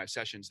 25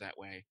 sessions that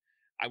way.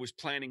 I was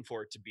planning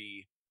for it to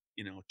be,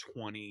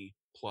 20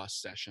 plus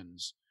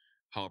sessions,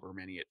 however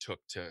many it took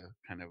to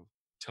kind of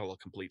tell a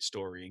complete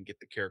story and get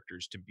the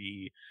characters to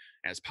be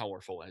as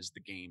powerful as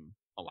the game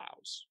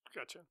allows.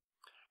 Gotcha.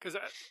 Because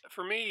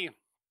for me,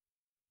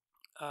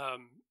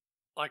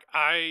 like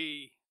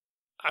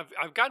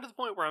I've gotten to the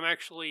point where I'm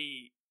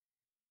actually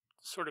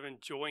sort of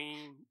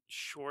enjoying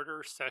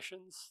shorter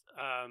sessions.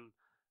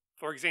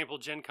 For example,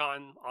 Gen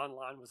Con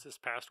online was this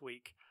past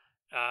week.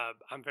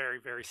 I'm very,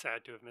 very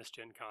sad to have missed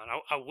Gen Con.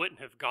 I wouldn't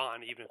have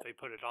gone even if they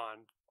put it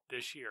on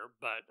this year,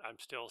 but I'm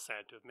still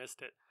sad to have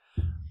missed it.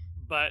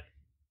 But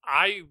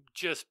I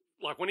just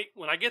like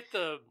when I get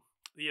the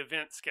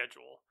event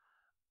schedule,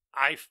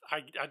 I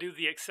do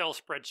the Excel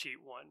spreadsheet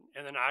one,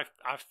 and then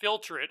I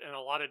filter it in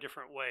a lot of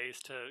different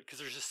ways because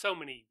there's just so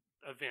many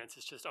events.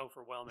 It's just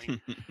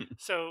overwhelming.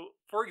 So,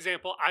 for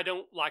example, I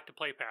don't like to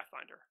play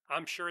Pathfinder.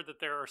 I'm sure that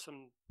there are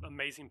some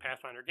amazing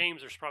Pathfinder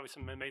games. There's probably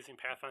some amazing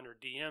Pathfinder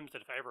DMs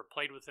that if I ever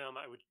played with them,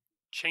 I would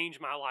change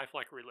my life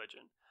like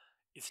religion.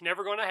 It's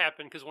never going to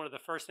happen because one of the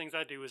first things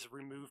I do is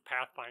remove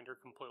Pathfinder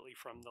completely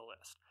from the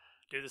list.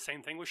 Do the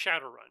same thing with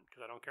Shadowrun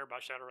because I don't care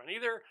about Shadowrun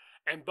either.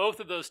 And both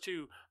of those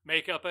two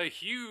make up a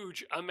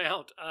huge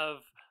amount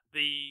of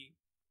the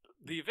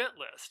event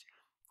list.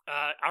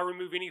 I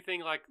remove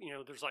anything like,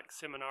 there's like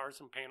seminars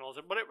and panels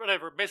and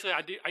whatever. Basically,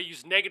 I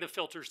use negative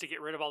filters to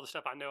get rid of all the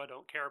stuff I know I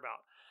don't care about.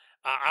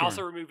 I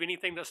also remove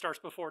anything that starts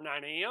before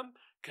 9 a.m.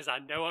 because I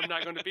know I'm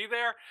not going to be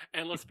there.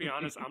 And let's be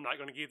honest, I'm not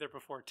going to get there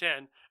before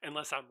 10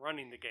 unless I'm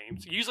running the game.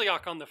 So usually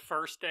like on the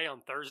first day,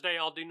 on Thursday,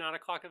 I'll do 9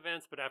 o'clock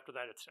events, but after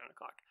that, it's 10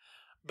 o'clock.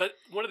 But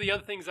one of the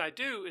other things I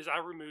do is I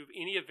remove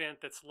any event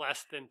that's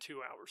less than 2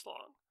 hours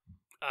long,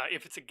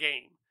 if it's a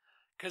game.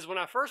 Because when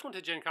I first went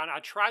to Gen Con, I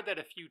tried that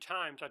a few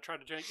times. I tried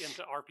to get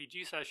into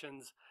RPG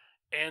sessions,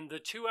 and the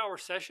 2-hour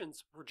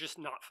sessions were just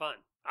not fun.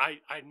 I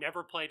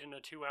never played in a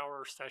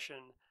 2-hour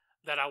session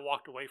that I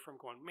walked away from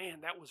going,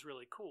 man, that was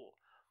really cool.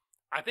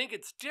 I think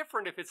it's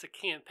different if it's a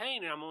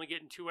campaign and I'm only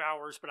getting 2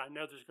 hours, but I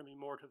know there's going to be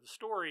more to the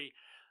story.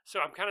 So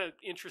I'm kind of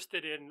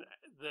interested in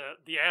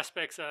the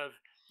aspects of,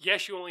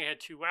 yes, you only had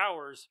 2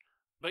 hours,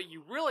 but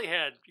you really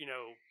had,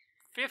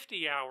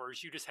 50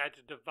 hours. You just had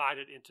to divide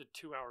it into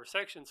 2-hour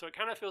sections. So it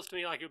kind of feels to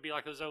me like it would be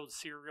like those old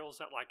serials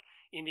that like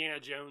Indiana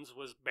Jones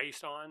was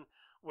based on,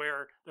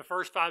 where the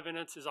first 5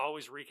 minutes is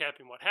always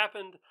recapping what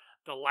happened.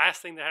 The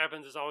last thing that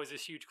happens is always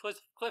this huge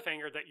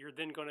cliffhanger that you're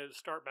then going to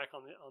start back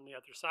on the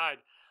other side.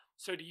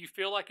 So do you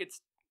feel like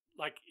it's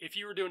like if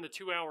you were doing the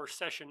 2-hour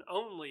session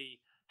only,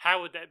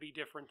 how would that be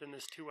different than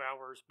this 2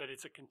 hours, but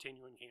it's a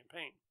continuing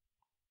campaign?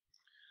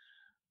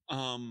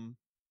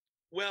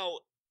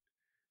 Well,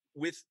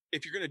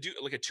 if you're going to do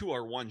like a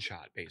 2-hour one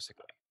shot,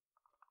 basically,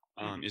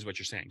 is what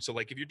you're saying. So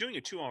like if you're doing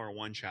a 2-hour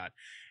one shot,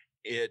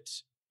 it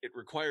it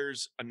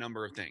requires a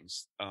number of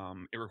things.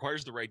 It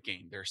requires the right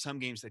game. There are some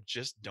games that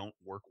just don't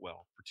work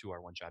well for 2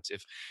 hour one shots.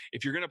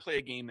 If you're going to play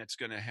a game that's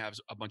going to have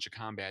a bunch of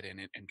combat in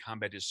it and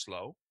combat is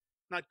slow,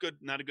 not good,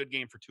 not a good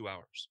game for 2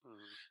 hours.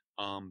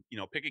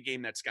 Pick a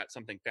game that's got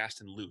something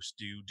fast and loose.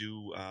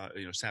 Do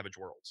Savage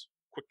Worlds,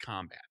 quick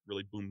combat,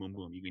 really boom, boom,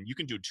 boom. You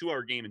can do a 2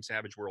 hour game in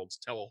Savage Worlds,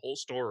 tell a whole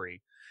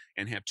story,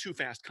 and have 2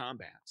 fast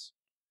combats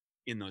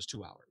in those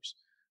 2 hours.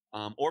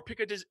 Or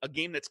pick a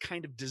game that's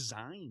kind of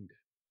designed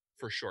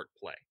for short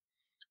play.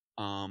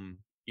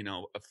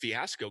 A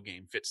fiasco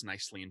game fits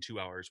nicely in 2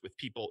 hours with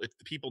people. If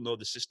the people know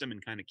the system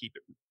and kind of keep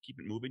it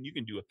moving, you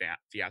can do a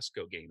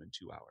fiasco game in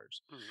 2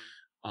 hours.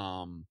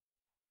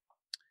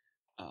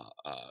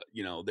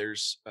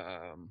 There's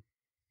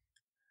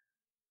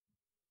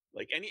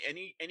like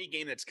any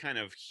game that's kind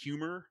of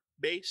humor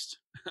based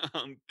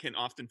can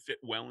often fit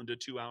well into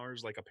 2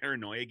 hours. Like a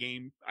paranoia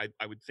game,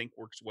 I would think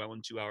works well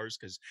in 2 hours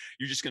because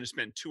you're just going to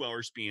spend 2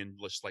 hours being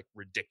just like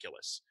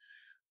ridiculous.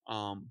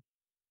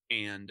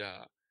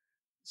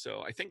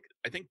 So I think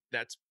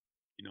that's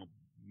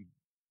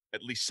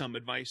at least some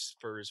advice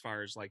for as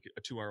far as like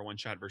a 2 hour one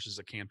shot versus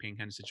a campaign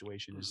kind of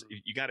situation is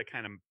you got to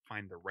kind of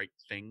find the right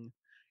thing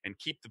and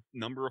keep the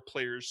number of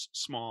players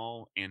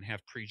small and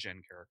have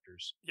pre-gen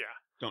characters. Yeah.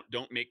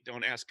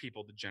 Don't ask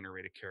people to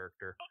generate a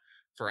character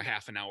for a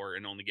half an hour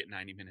and only get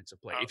 90 minutes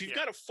of play. If you've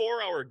yeah. got a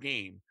 4-hour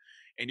game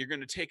and you're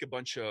going to take a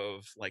bunch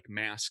of like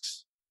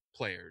masks,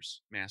 the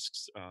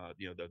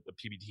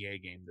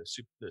PBTA game,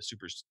 the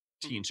super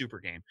teen super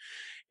game.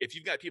 If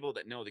you've got people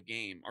that know the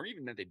game, or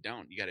even that they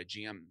don't, you got a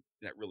GM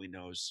that really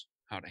knows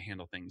how to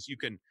handle things. You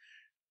can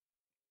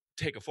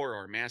take a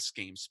 4-hour mask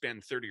game,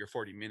 spend 30 or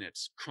 40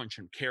 minutes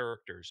crunching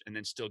characters, and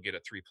then still get a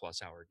 3+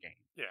 hour game.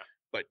 Yeah.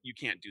 But you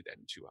can't do that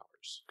in 2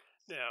 hours.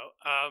 No.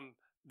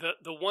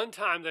 The one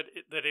time that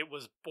it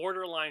was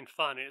borderline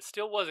fun, and it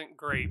still wasn't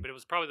great, but it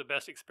was probably the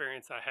best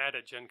experience I had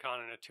at Gen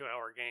Con in a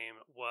 2-hour game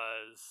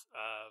was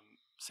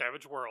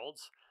Savage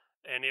Worlds,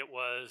 and it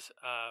was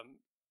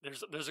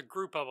there's a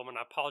group of them, and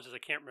I apologize I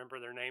can't remember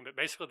their name, but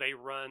basically they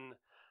run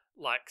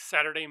like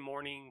Saturday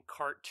morning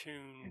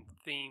cartoon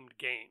themed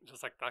games.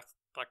 It's like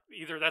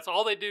either that's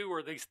all they do,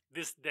 or this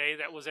day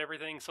that was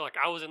everything. So like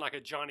I was in like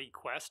a Johnny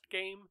Quest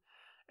game.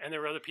 And there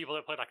were other people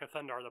that played like a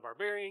Thundar the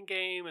Barbarian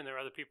game, and there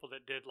were other people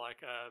that did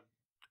like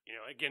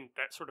again,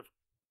 that sort of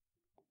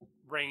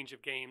range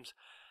of games.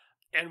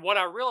 And what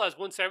I realized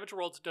when Savage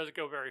Worlds does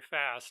go very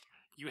fast,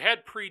 you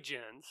had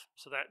pre-gens,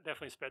 so that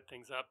definitely sped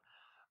things up.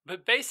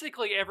 But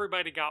basically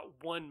everybody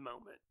got one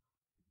moment.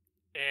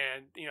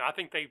 And, I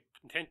think they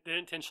did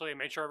intentionally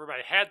made sure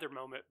everybody had their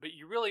moment, but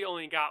you really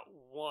only got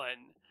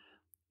one.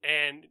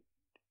 And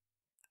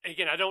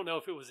again, I don't know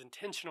if it was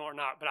intentional or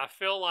not, but I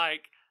feel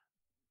like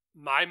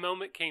my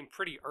moment came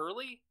pretty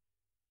early,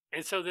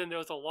 and so then there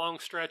was a long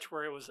stretch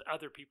where it was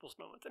other people's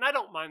moments, and I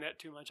don't mind that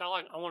too much. I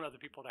want other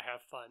people to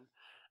have fun,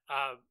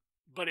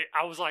 but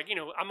I was like,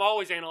 I'm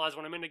always analyzing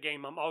when I'm in the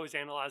game. I'm always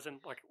analyzing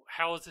like,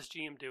 how is this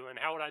GM doing?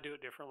 How would I do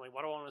it differently?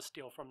 What do I want to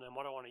steal from them?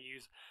 What do I want to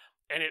use?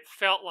 And it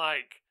felt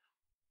like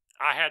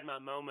I had my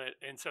moment,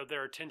 and so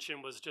their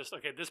attention was just,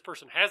 okay, this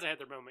person hasn't had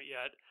their moment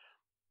yet,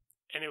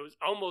 and it was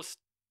almost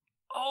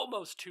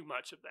too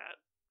much of that.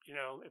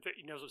 If it,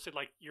 as I said,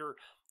 like you're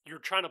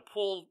trying to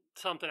pull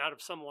something out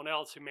of someone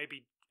else who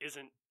maybe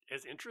isn't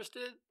as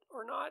interested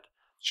or not.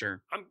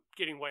 Sure. I'm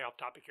getting way off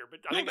topic here,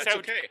 but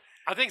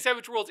I think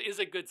Savage Worlds is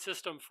a good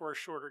system for a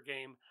shorter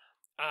game.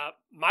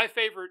 My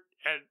favorite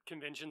at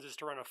conventions is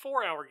to run a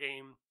 4-hour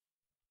game,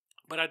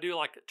 but I do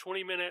like a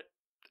 20-minute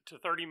to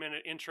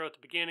 30-minute intro at the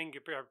beginning,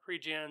 get our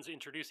pre-gens,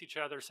 introduce each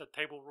other, set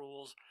table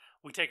rules.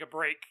 We take a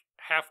break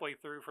halfway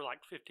through for like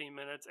 15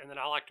 minutes, and then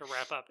I like to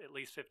wrap up at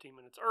least 15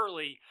 minutes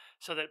early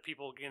so that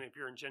people, again, if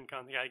you're in Gen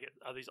Con, you got to get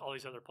all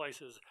these other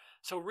places.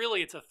 So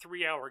really, it's a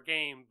 3-hour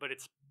game, but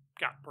it's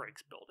got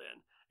breaks built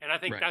in, and I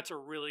think that's a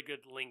really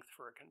good length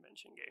for a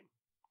convention game.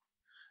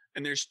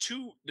 And there's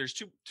two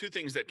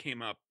things that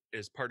came up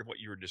as part of what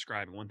you were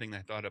describing. One thing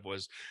I thought of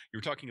was you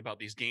were talking about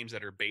these games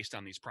that are based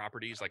on these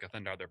properties, like a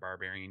Thundar the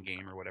Barbarian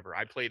game or whatever.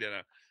 I played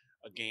a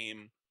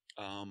game.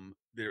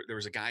 There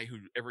was a guy who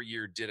every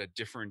year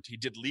he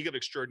did League of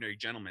Extraordinary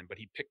Gentlemen, but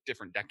he picked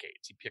different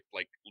decades. He picked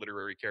like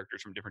literary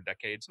characters from different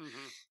decades.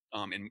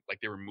 And like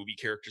they were movie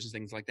characters and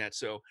things like that.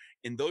 So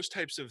in those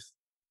types of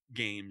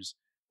games,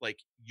 like,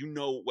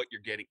 what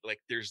you're getting, like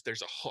there's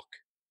a hook.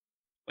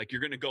 Like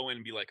you're going to go in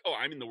and be like, oh,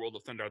 I'm in the world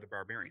of Thundar the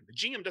Barbarian. The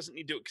GM doesn't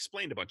need to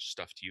explain a bunch of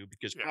stuff to you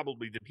because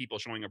probably the people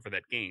showing up for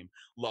that game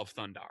love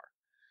Thundar.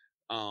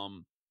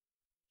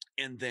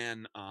 And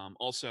then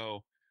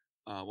also,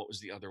 what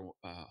was the other?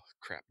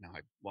 Crap! Now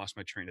I lost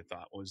my train of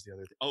thought. What was the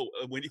other thing? Oh,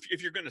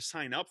 if you're going to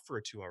sign up for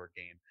a 2-hour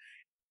game,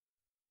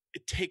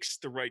 it takes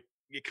the right.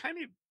 You kind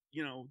of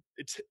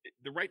it's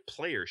the right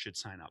player should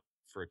sign up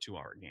for a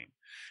 2-hour game.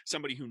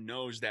 Somebody who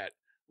knows that,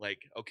 like,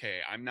 okay,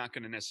 I'm not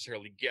going to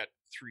necessarily get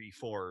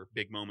 3-4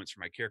 big moments for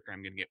my character.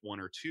 I'm going to get 1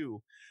 or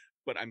 2,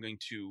 but I'm going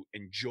to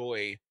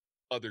enjoy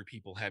other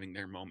people having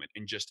their moment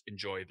and just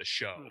enjoy the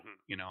show.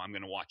 I'm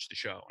going to watch the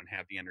show and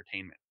have the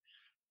entertainment.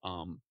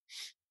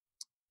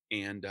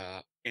 And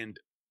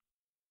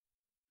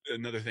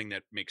another thing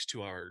that makes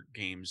 2-hour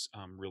games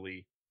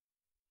really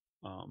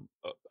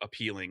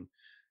appealing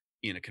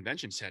in a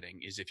convention setting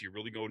is if you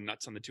really go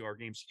nuts on the 2-hour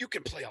games, you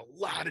can play a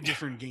lot of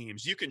different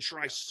games. You can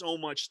try Yeah. so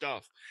much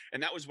stuff.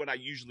 And that was what I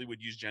usually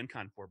would use Gen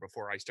Con for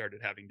before I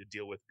started having to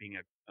deal with being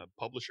a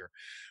publisher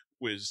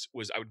was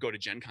I would go to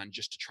Gen Con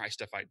just to try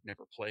stuff I'd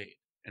never played.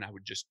 And I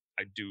would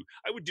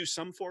do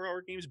some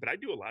 4-hour games, but I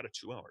do a lot of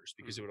 2 hours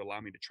because it Mhm. would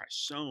allow me to try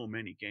so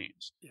many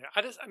games. Yeah,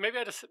 I just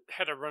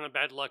had a run of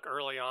bad luck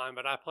early on,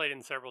 but I played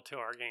in several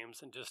 2-hour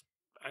games and just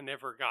I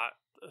never got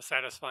a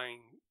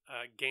satisfying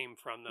game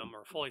from them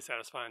or fully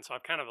satisfying, so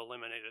I've kind of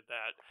eliminated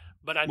that.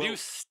 But I do Well,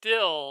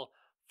 still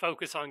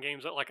focus on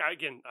games that, like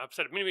again, I've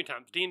said it many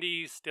times.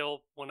 D&D is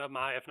still one of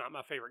my, if not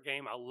my favorite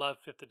game. I love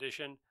Fifth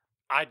Edition.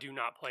 I do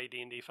not play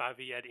D&D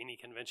 5e at any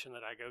convention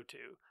that I go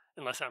to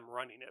unless I'm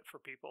running it for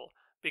people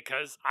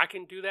because I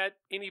can do that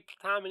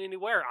anytime and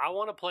anywhere. I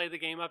want to play the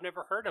game I've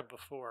never heard of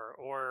before,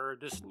 or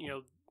this,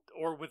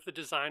 or with the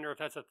designer if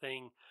that's a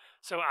thing.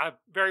 So I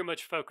very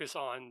much focus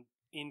on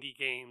indie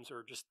games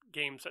or just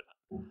games that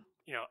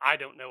I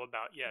don't know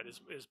about yet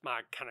is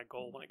my kind of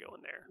goal when I go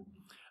in there.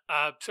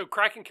 So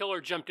Kraken Killer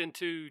jumped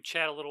into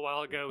chat a little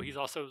while ago. He's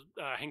also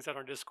hangs out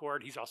on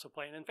Discord. He's also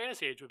playing in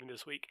Fantasy Age with me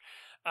this week.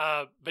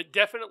 But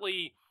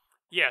definitely,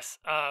 yes.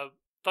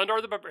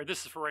 Thundar the Barbarian.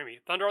 This is for Remy.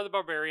 Thundar the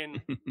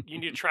Barbarian. You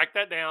need to track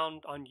that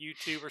down on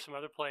YouTube or some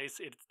other place.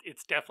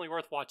 It's definitely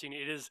worth watching.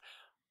 It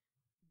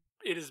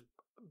is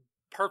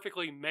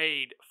perfectly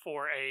made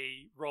for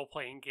a role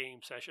playing game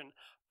session.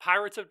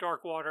 Pirates of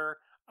Darkwater,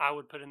 I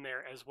would put in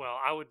there as well.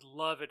 I would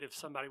love it if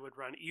somebody would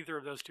run either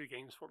of those two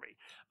games for me.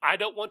 I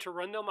don't want to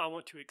run them, I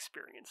want to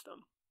experience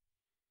them.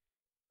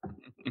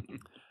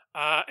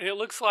 And it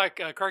looks like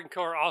Craig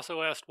Campbell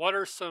also asked, what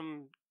are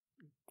some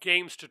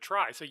games to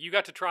try? So you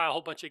got to try a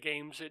whole bunch of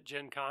games at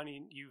Gen Con.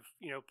 You've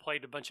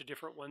played a bunch of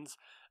different ones.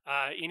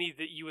 Any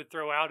that you would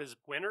throw out as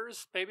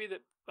winners, maybe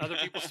that other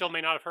people still may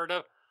not have heard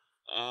of?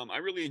 I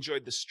really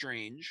enjoyed The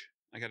Strange.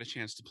 I got a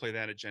chance to play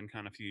that at Gen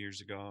Con a few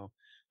years ago.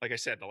 Like I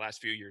said, the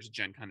last few years,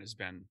 Gen Con has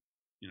been,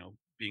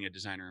 being a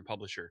designer and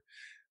publisher.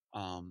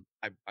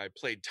 I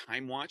played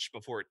Time Watch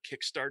before it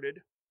kickstarted.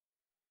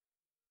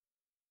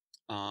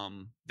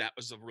 That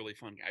was a really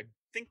fun game.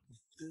 Think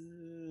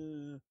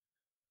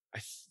I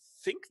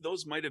think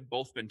those might have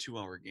both been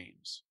 2-hour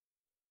games.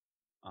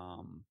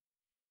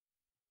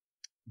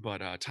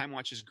 But Time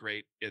Watch is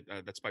great.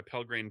 That's by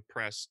Pelgrane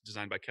Press,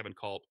 designed by Kevin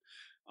Culp.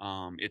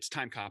 It's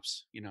time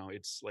cops.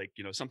 It's like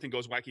something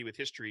goes wacky with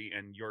history,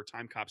 and your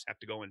time cops have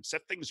to go and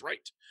set things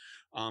right.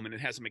 And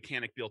it has a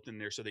mechanic built in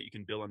there so that you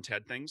can Bill and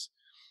Ted things.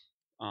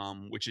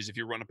 Which is if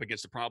you run up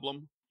against a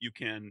problem, you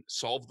can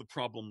solve the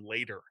problem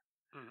later.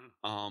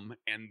 Mm-hmm.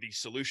 And the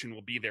solution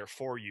will be there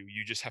for you.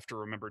 You just have to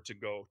remember to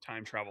go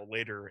time travel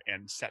later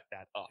and set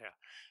that up.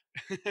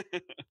 Yeah.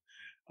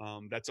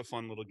 That's a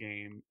fun little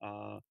game.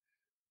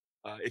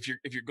 If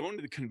you're going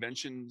to the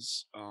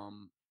conventions,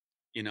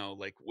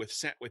 like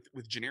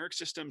with generic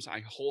systems, I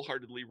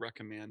wholeheartly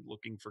recommend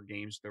looking for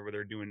games where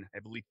they're doing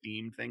heavily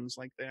themed things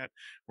like that,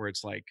 where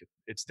it's like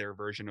it's their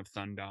version of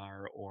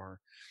Thundar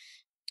or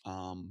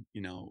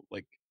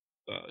like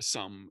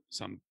some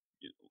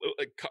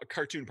like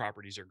cartoon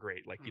properties are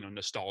great, like Mm-hmm.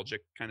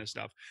 nostalgic kind of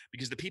stuff,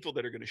 because the people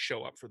that are going to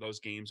show up for those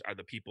games are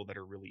the people that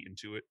are really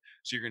into it.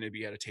 So you're going to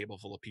be at a table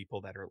full of people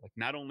that are like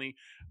not only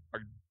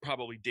are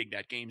probably dig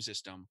that game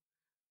system,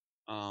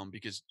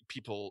 because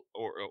people,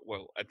 or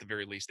well, at the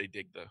very least, they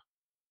dig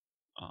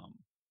um,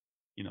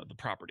 the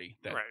property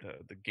that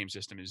Right. the game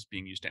system is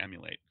being used to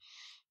emulate.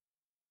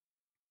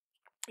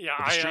 Yeah.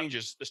 But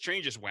the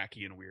strange is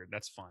wacky and weird.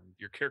 That's fun.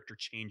 Your character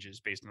changes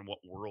based on what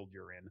world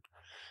you're in.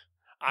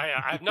 I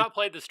have not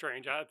played The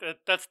Strange.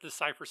 That's the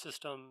Cipher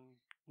System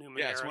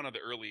Yeah, it's Numenera. one of the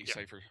early Yeah.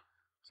 cipher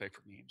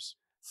games.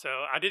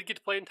 So I did get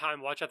to play in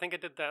Time Watch. I think I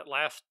did that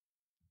last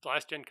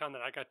Gen Con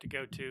that I got to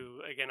go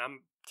to. Again,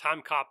 I'm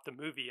Time Cop the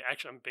movie.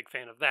 Actually, I'm a big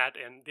fan of that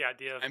and the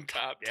idea of I'm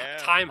cop, yeah.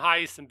 time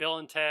heist and Bill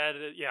and Ted.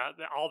 Yeah,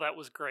 all that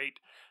was great.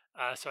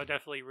 So I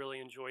definitely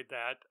really enjoyed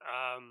that.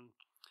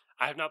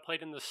 I have not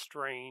played in The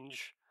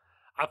Strange.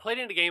 I played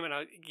in a game, and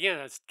again,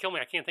 it's killing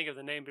me. I can't think of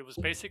the name, but it was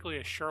basically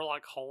a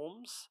Sherlock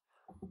Holmes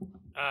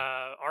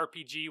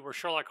RPG where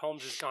Sherlock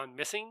Holmes has gone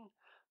missing,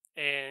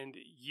 and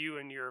you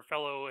and your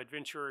fellow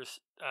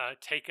adventurers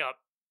take up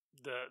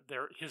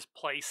his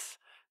place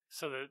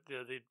so that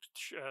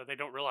they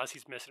don't realize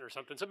he's missing or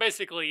something. So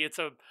basically,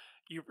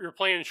 you're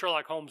playing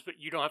Sherlock Holmes, but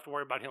you don't have to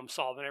worry about him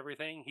solving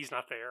everything. He's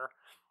not there.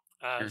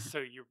 So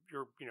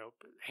you're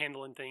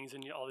handling things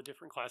in all the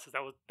different classes.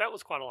 That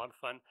was quite a lot of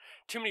fun.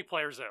 Too many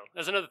players though.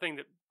 That's another thing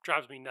that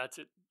drives me nuts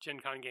at Gen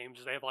Con games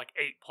is they have like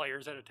 8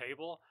 players at a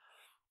table.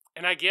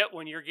 And I get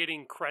when you're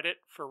getting credit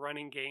for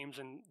running games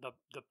and the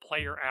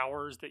player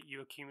hours that you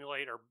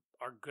accumulate are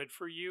good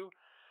for you,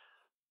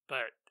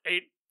 but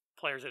 8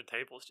 players at a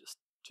table is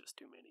just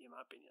too many in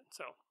my opinion.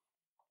 So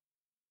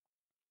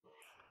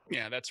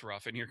Yeah, that's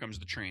rough. And here comes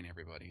the train,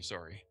 everybody.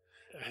 Sorry.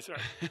 sorry,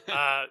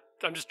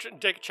 I'm just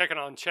checking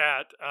on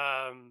chat.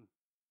 Yeah,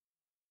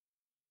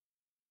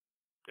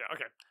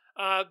 okay.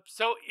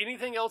 So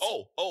anything else?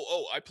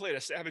 Oh! I played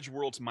a Savage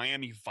Worlds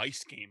Miami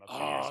Vice game a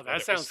few years Oh, ago. that That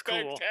was sounds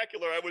cool.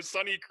 spectacular. I was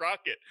Sonny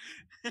Crockett,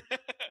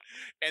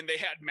 and they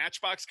had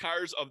Matchbox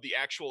cars of the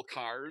actual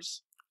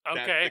cars that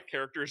the Okay.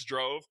 characters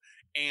drove,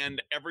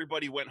 and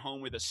everybody went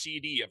home with a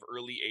CD of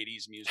early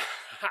 '80s music.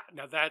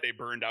 Now that They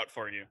burned out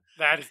for you,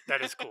 that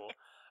is cool.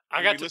 I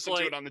and we got to listened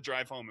to play. it on the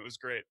drive home. It was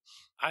great.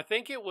 I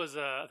think it was.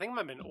 I think it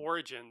might have been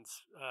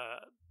Origins,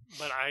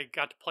 but I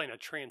got to play in a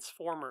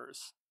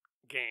Transformers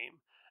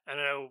game. And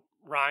I know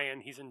Ryan.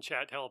 He's in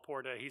chat.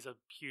 Teleporta. He's a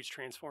huge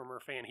Transformer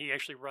fan. He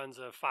actually runs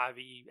a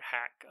 5e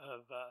hack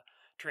of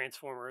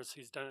Transformers.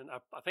 He's done.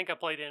 I think I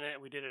played in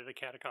it. We did it at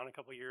Catacon a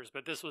couple years.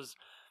 But this was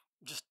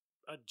just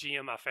a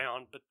GM I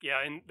found. But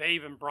yeah, and they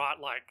even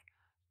brought like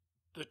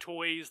the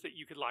toys that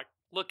you could like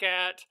look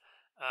at.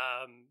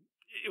 Um,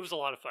 it was a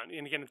lot of fun.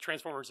 And again,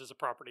 Transformers is a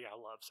property I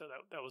love. So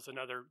that was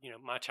another,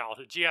 my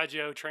childhood. G.I.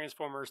 Joe,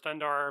 Transformers,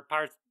 Thundar,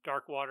 Pirates,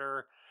 Dark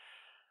Water.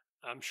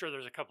 I'm sure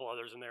there's a couple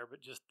others in there,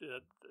 but just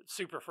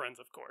Super Friends,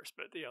 of course.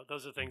 But,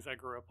 those are things I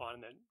grew up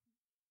on that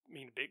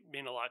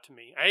mean a lot to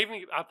me.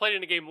 I played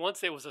in a game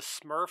once. It was a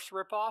Smurfs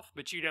ripoff,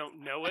 but you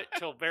don't know it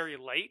till very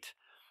late.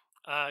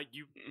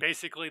 You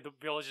basically, the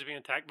village is being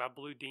attacked by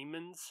blue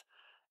demons,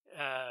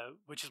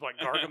 which is what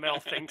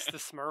Gargamel thinks the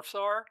Smurfs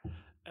are.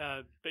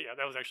 But yeah,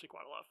 that was actually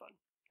quite a lot of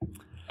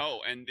fun. Oh,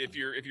 and if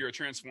you're a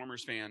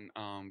Transformers fan,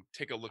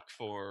 take a look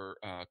for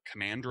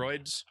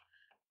Commandroids,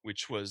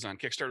 which was on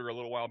Kickstarter a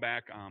little while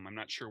back. I'm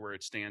not sure where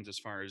it stands as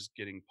far as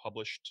getting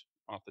published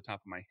off the top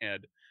of my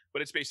head,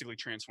 but it's basically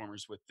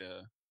Transformers with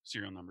the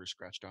serial numbers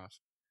scratched off.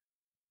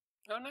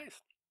 Oh,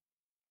 nice.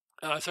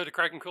 So to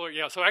Cooler,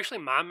 yeah. So actually,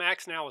 my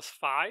max now is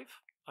 5.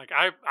 Like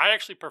I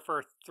actually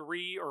prefer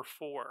 3 or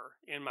 4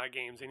 in my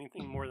games.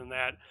 Anything more than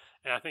that,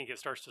 and I think it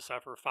starts to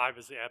suffer. 5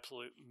 is the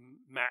absolute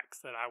max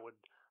that I would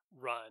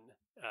run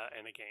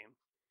in a game.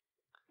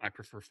 I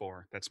prefer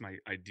 4. That's my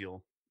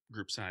ideal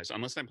group size,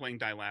 unless I'm playing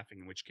Die Laughing,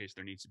 in which case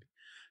there needs to be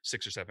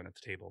 6 or 7 at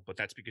the table. But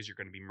that's because you're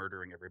going to be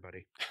murdering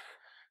everybody.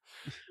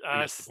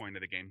 And that's the point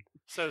of the game.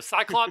 So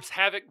Cyclops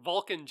Havoc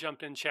Vulcan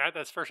jumped in chat.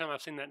 That's the first time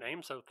I've seen that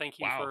name. So thank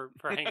you Wow.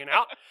 for hanging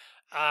out.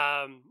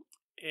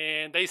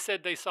 And they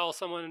said they saw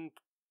someone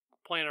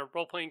playing a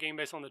role playing game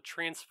based on the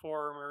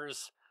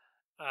Transformers.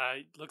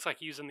 Looks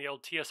like using the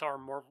old TSR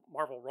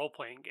Marvel role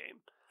playing game.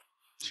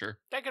 Sure,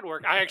 that could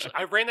work. I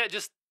ran that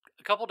just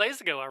a couple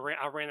days ago.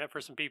 I ran that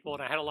for some people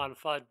and I had a lot of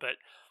fun. But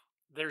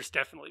there's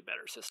definitely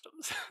better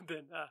systems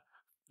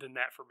than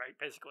that for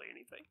basically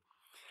anything.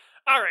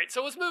 All right,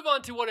 so let's move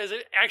on to what is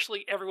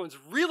actually everyone's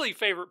really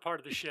favorite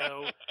part of the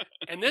show.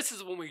 And this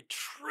is when we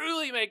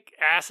truly make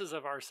asses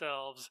of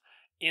ourselves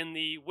in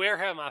the Where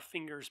Have My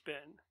Fingers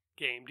Been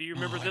game. Do you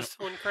remember this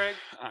one, Craig?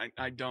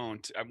 I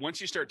don't.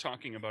 Once you start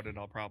talking about it,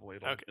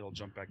 it'll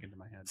jump back into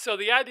my head. So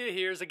the idea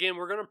here is, again,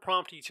 we're going to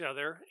prompt each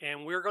other,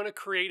 and we're going to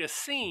create a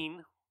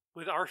scene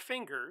with our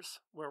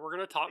fingers where we're going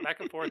to talk back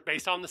and forth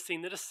based on the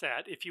scene that is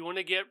set. If you want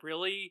to get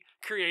really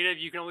creative,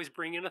 you can always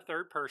bring in a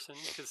third person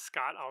because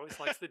Scott always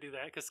likes to do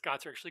that because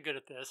Scott's actually good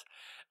at this.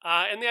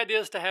 And the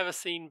idea is to have a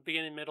scene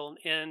begin, middle, and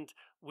end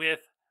with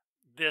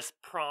this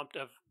prompt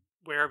of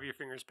where have your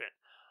fingers been.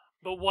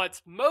 But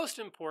what's most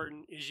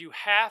important is you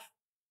have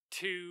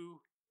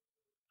to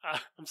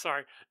I'm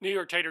sorry. New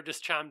York Tater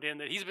just chimed in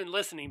that he's been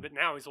listening, but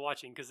now he's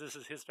watching because this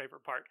is his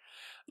favorite part.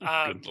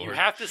 You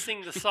have to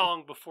sing the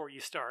song before you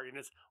start, and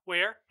it's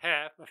 "Where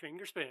have my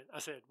fingers been?" I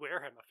said,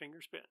 "Where have my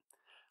fingers been?"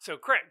 So,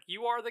 Craig,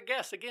 you are the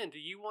guest again. Do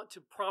you want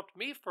to prompt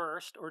me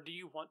first, or do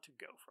you want to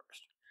go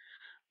first?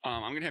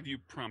 I'm gonna have you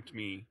prompt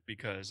me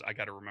because I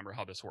got to remember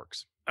how this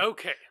works.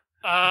 Okay.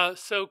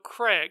 So,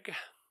 Craig,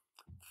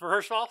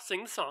 first of all,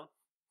 sing the song.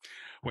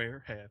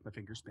 Where have my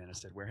fingers been? I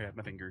said, "Where have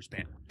my fingers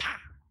been?"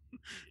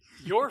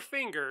 Your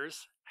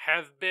fingers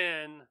have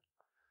been,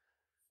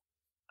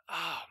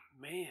 oh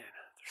man,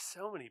 there's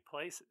so many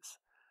places.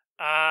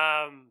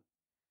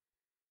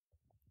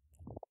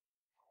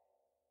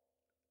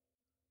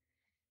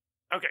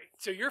 Okay,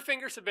 so your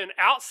fingers have been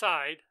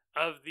outside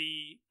of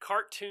the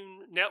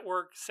Cartoon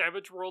Network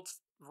Savage Worlds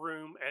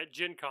room at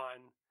Gen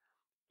Con,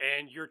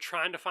 and you're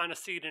trying to find a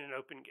seat in an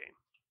open game.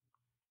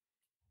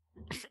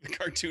 The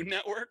Cartoon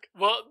Network?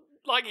 Well,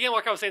 like I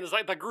was saying, it's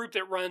like the group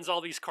that runs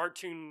all these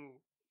cartoon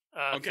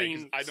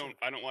okay, I don't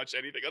watch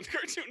anything on the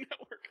Cartoon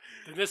Network.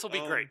 Then this will be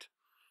great.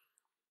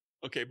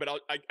 Okay, but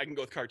I can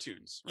go with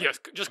cartoons. Right? Yes,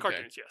 just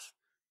cartoons. Yes,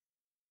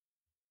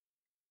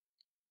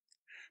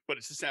 but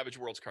it's the Savage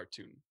Worlds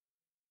cartoon.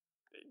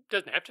 It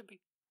doesn't have to be.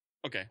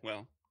 Okay,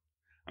 well,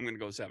 I'm going to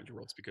go with Savage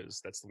Worlds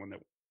because that's the one that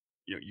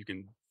you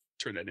can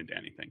turn that into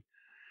anything.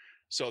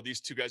 So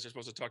these two guys are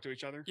supposed to talk to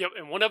each other? Yep,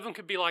 and one of them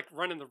could be like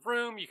running the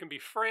room. You can be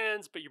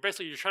friends, but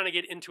you're trying to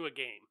get into a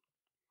game.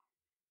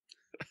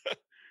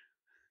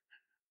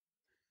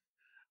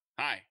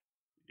 Hi,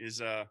 is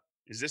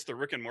this the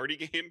Rick and Morty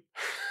game?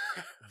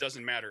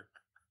 Doesn't matter.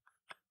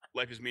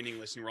 Life is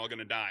meaningless, and we're all going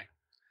to die.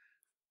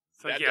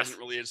 So that doesn't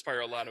really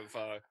inspire a lot of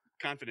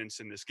confidence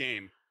in this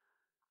game.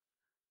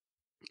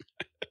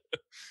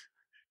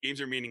 Games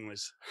are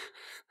meaningless.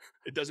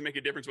 It doesn't make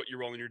a difference what you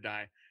roll in your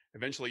die.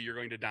 Eventually, you're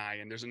going to die,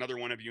 and there's another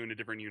one of you in a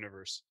different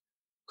universe.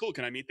 Cool,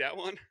 can I meet that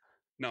one?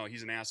 No,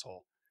 he's an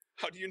asshole.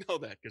 How do you know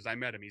that? Because I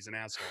met him. He's an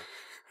asshole.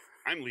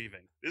 I'm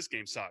leaving. This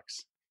game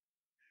sucks.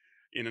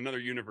 In another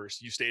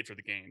universe, you stayed for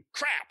the game.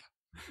 Crap!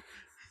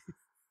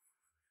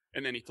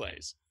 And then he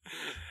plays.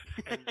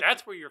 And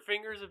that's where your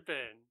fingers have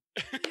been.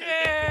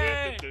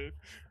 Yay!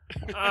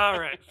 All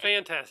right,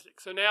 fantastic.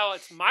 So now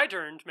it's my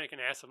turn to make an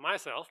ass of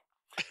myself.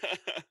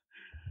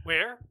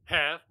 Where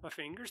have my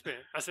fingers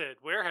been? I said,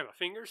 where have my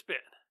fingers been?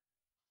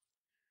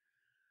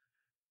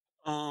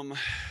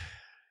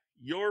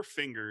 Your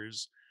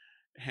fingers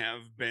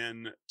have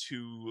been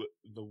to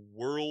the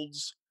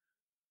world's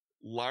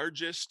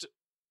largest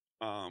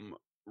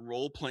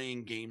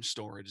role-playing game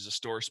store. It is a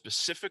store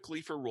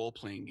specifically for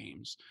role-playing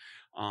games.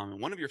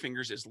 One of your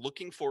fingers is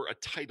looking for a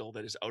title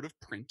that is out of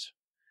print,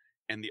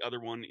 and the other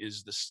one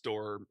is the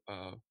store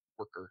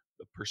worker,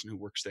 the person who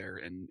works there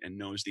and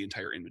knows the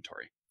entire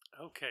inventory.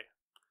 Okay.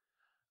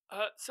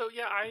 So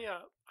yeah,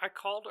 I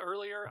called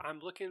earlier. I'm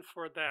looking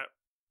for that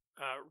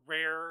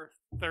rare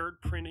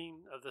third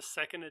printing of the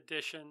second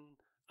edition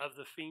of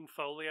the Fiend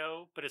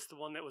Folio, but it's the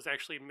one that was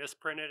actually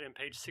misprinted, and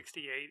page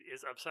 68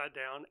 is upside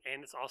down,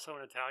 and it's also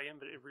in Italian,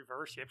 but in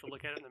reverse. You have to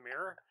look at it in the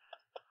mirror.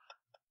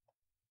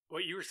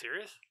 What, you were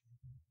serious?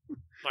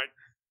 Like,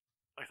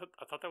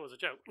 I thought that was a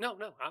joke. No,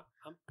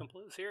 I'm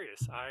completely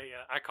serious.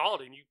 I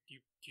called, and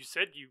you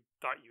said you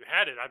thought you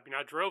had it. I mean,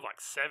 I drove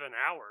like 7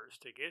 hours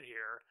to get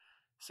here,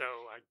 so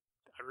I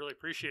really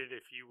appreciate it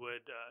if you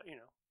would,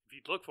 if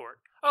you'd look for it.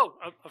 Oh,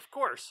 of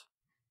course.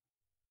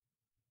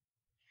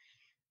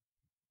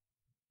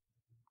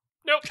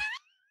 Nope.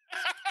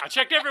 I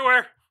checked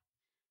everywhere.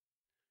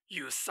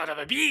 You son of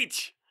a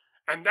bitch.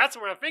 And that's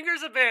where my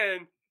fingers have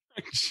been.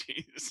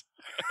 Jeez.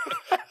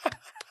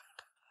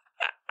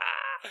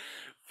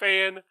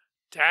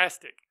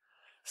 Fantastic.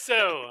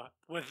 So,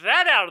 with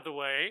that out of the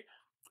way,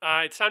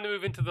 it's time to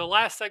move into the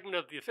last segment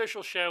of the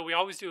official show. We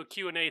always do a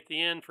Q&A at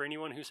the end for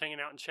anyone who's hanging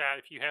out in chat.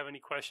 If you have any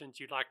questions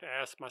you'd like to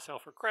ask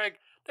myself or Craig,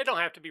 they don't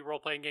have to be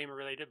role-playing game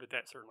related, but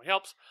that certainly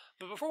helps.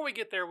 But before we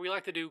get there, we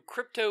like to do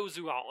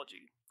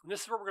Cryptozoology. And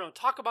this is where we're going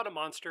to talk about a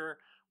monster,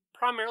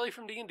 primarily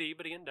from D&D,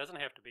 but again, it doesn't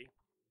have to be.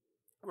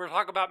 We're going to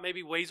talk about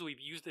maybe ways we've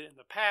used it in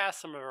the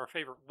past, some of our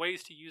favorite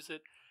ways to use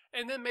it,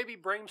 and then maybe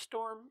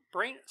brainstorm,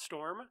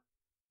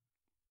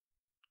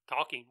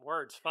 talking,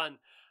 words, fun,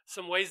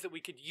 some ways that we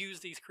could use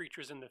these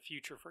creatures in the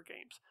future for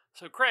games.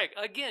 So Craig,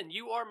 again,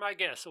 you are my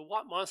guest. So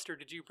what monster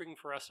did you bring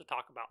for us to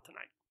talk about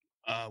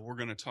tonight? We're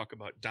going to talk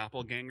about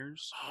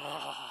doppelgangers.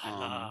 Oh, I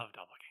love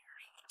doppelgangers.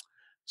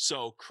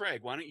 So Craig,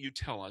 why don't you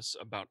tell us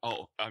about,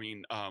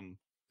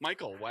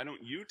 Michael, why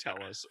don't you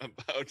tell us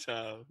about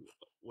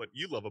what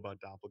you love about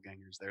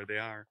doppelgangers? There they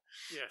are.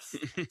 Yes.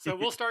 So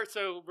we'll start.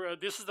 So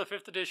this is the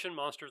 5th edition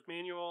Monsters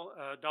Manual.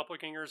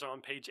 Doppelgangers on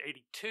page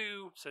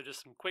 82. So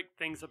just some quick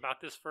things about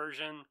this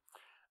version.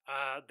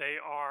 They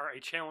are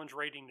a challenge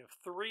rating of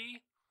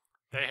 3.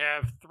 They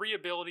have 3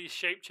 abilities: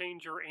 Shape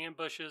Changer,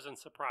 Ambushes, and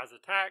Surprise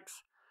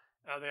Attacks.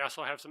 They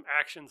also have some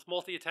actions: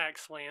 Multi-Attack,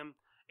 Slam,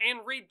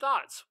 and Read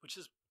Thoughts, which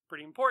is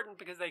pretty important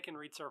because they can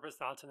read surface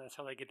thoughts, and that's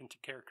how they get into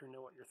character and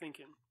know what you're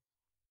thinking.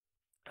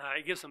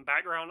 It gives some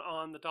background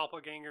on the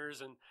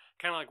doppelgangers and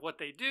kind of like what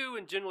they do.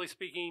 And generally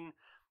speaking,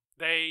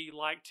 they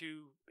like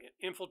to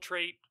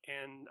infiltrate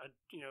and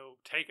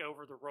take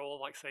over the role,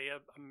 like say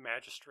a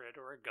magistrate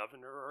or a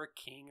governor or a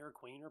king or a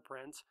queen or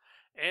prince,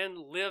 and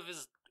live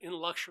in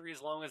luxury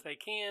as long as they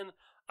can.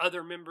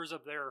 Other members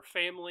of their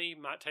family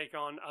might take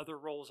on other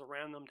roles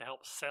around them to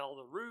help sell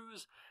the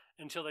ruse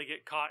until they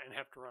get caught and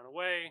have to run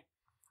away.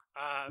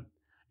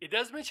 It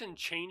does mention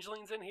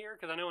changelings in here,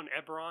 because I know in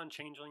Eberron,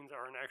 changelings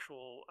are an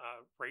actual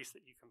race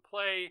that you can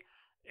play.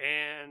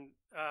 And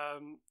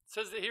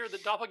says that here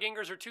that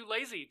doppelgangers are too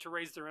lazy to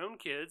raise their own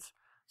kids,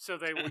 so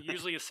they will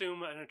usually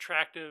assume an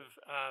attractive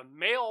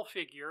male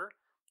figure,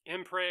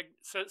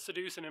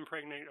 seduce and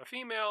impregnate a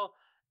female,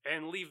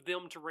 and leave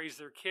them to raise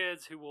their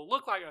kids, who will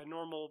look like a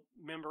normal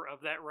member of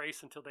that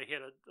race until they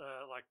hit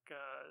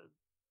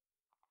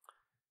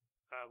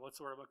what's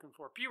the word I'm looking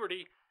for?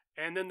 Puberty,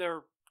 and then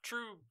their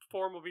true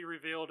form will be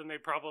revealed, and they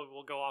probably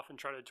will go off and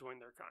try to join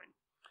their kind.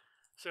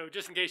 So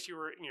just in case you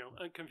were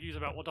confused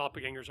about what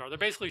doppelgangers are, they're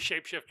basically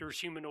shapeshifters,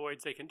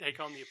 humanoids. They can take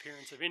on the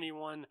appearance of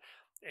anyone,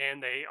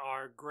 and they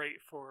are great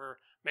for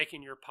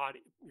making your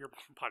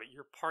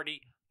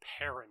party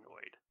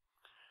paranoid.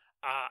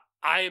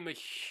 I am a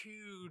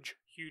huge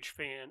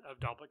fan of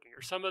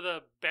doppelgangers. Some of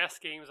the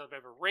best games I've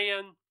ever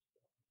ran,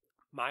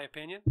 my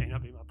opinion, may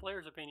not be my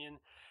player's opinion,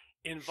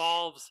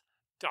 involves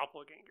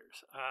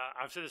doppelgangers.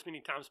 I've said this many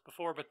times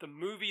before, but the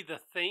movie The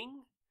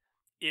Thing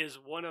is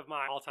one of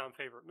my all-time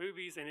favorite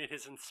movies, and it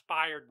has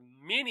inspired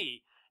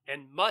many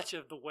and much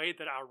of the way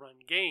that I run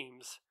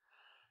games.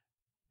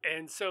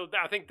 And so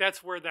I think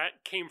that's where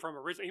that came from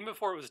originally. Even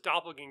before it was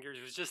doppelgangers,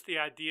 it was just the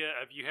idea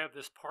of you have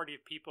this party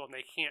of people and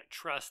they can't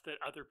trust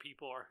that other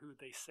people are who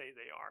they say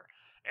they are.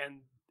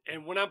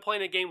 And when I'm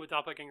playing a game with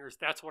doppelgangers,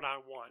 that's what I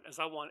want. Is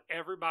I want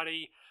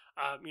everybody,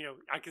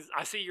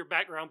 I see your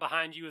background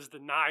behind you is the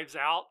Knives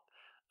Out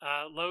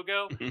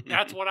logo.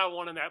 That's what I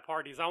want in that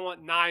party. Is I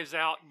want knives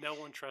out, no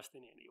one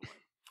trusting anyone.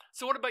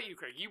 So what about you,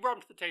 Craig? You brought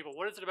them to the table.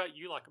 What is it about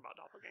you like about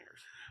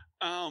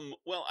doppelgangers?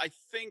 Well, I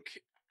think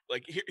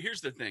like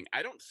here's the thing.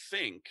 I don't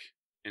think,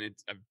 and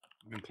I've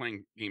been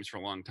playing games for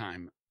a long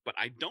time, but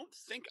I don't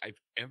think I've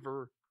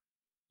ever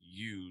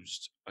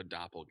used a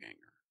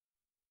doppelganger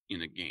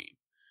in a game.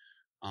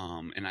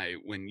 And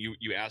when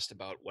you asked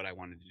about what I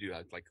wanted to do, I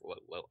was like,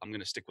 well, I'm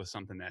going to stick with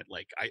something that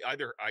like I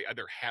either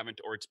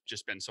haven't, or it's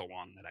just been so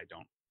long that I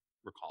don't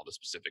recall the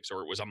specifics,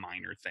 or it was a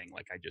minor thing,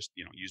 like I just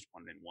used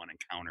one in one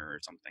encounter or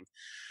something.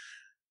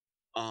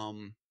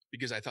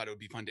 Because I thought it would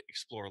be fun to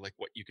explore like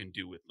what you can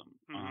do with them.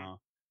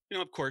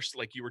 Of course,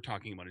 like you were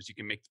talking about, is you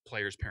can make the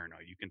players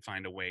paranoid. You can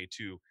find a way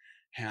to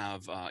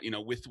have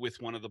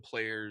with one of the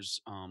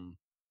players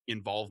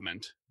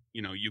involvement,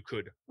 you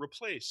could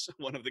replace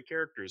one of the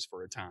characters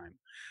for a time,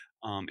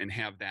 and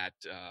have that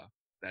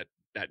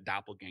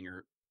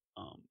doppelganger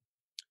um,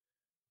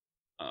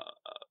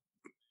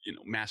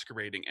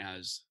 masquerading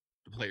as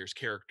the player's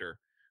character,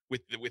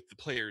 with the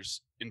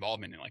player's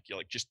involvement, and like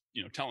you just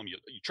tell them, you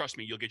trust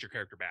me, you'll get your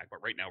character back, but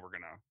right now we're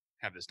gonna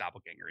have this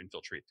doppelganger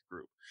infiltrate the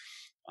group,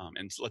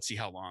 and let's see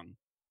how long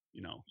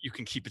you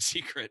can keep it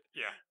secret.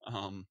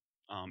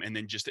 And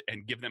then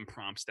and give them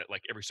prompts that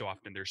like every so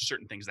often there's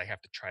certain things they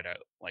have to try to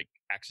like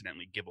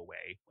accidentally give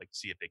away, like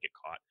see if they get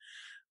caught.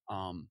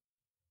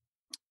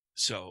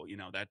 So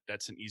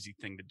that's an easy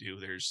thing to do.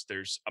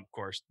 There's of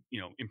course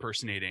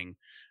impersonating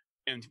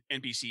and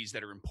NPCs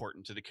that are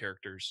important to the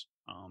characters,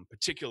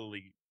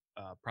 particularly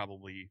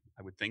probably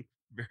I would think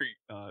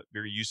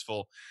very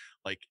useful,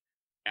 like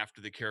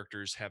after the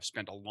characters have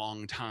spent a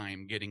long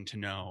time getting to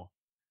know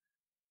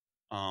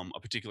a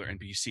particular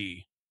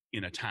NPC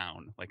in a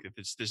town, like if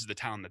this is the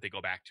town that they go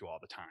back to all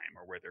the time,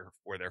 or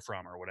where they're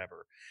from or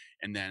whatever,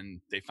 and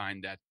then they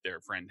find that their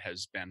friend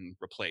has been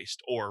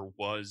replaced or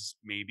was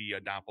maybe a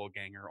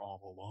doppelganger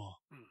all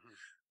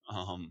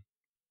along.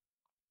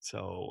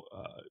 So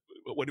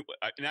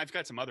and I've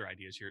got some other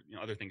ideas here,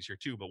 other things here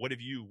too, but what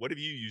have you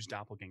used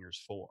doppelgangers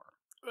for?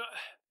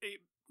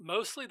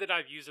 Mostly that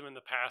I've used them in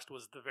the past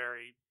was the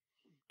very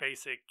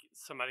basic,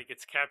 somebody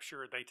gets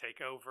captured, they take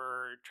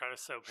over, try to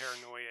sow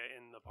paranoia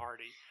in the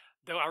party.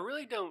 Though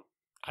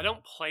I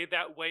don't play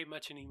that way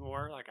much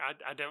anymore. Like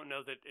I don't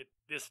know that at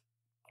this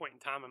point in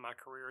time in my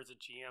career as a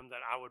GM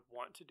that I would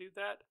want to do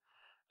that.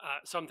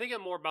 So I'm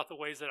thinking more about the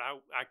ways that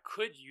I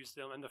could use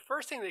them. And the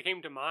first thing that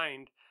came to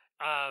mind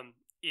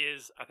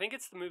is, I think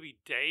it's the movie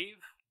Dave.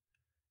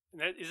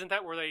 And isn't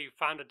that where they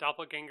find a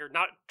doppelganger,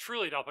 not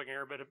truly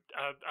doppelganger, but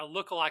a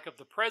lookalike of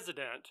the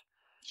president?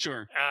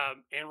 Sure.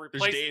 And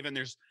replace There's Dave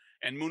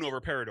and Moon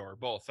over Parador.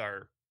 Both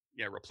are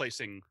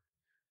replacing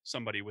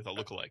somebody with a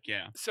lookalike.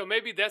 Yeah. So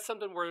maybe that's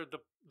something where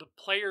the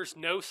players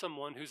know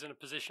someone who's in a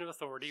position of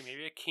authority,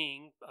 maybe a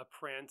king, a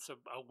prince,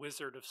 a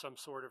wizard of some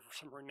sort, of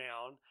some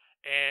renown,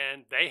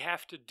 and they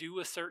have to do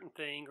a certain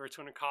thing, or it's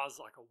going to cause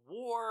like a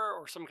war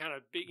or some kind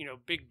of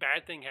big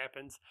bad thing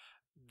happens.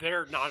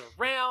 They're not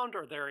around,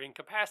 or they're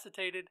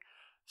incapacitated.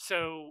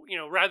 So,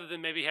 rather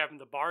than maybe having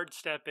the bard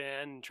step in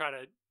and try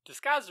to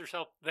disguise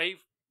herself, they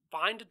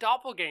find a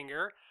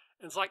doppelganger.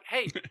 And it's like,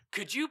 hey,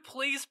 could you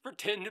please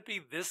pretend to be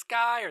this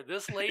guy or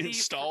this lady?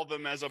 Install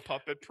them as a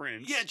puppet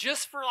prince. Yeah,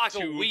 just for like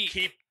a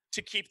week.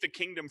 To keep the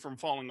kingdom from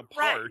falling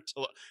apart,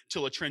 right,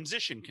 till a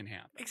transition can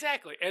happen.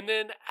 Exactly. And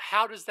then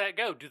how does that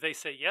go? Do they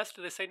say yes?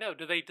 Do they say no?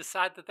 Do they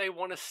decide that they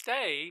want to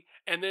stay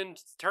and then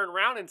turn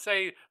around and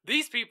say,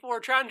 these people are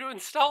trying to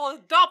install a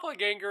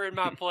doppelganger in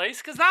my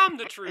place because I'm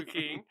the true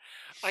king?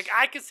 Like,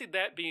 I could see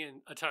that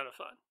being a ton of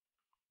fun.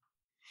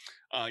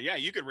 Yeah,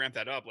 you could ramp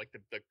that up. Like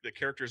the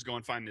characters go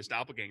and find this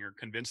doppelganger,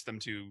 convince them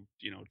to,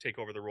 take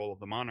over the role of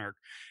the monarch.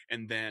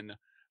 And then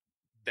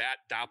that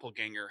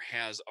doppelganger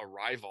has a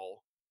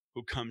rival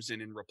who comes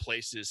in and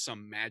replaces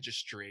some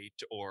magistrate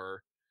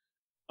or,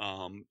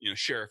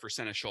 sheriff or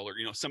seneschal, or,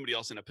 somebody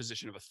else in a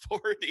position of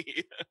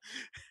authority,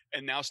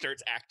 and now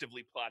starts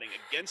actively plotting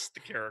against the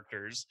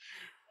characters,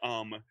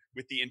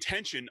 with the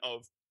intention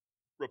of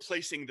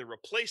replacing the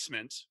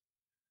replacement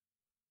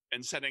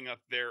and setting up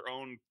their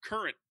own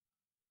current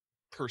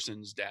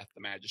person's death,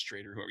 the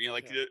magistrate or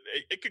whoever.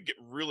 It could get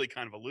really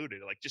convoluted.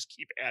 Like, just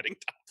keep adding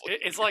doppelgangers.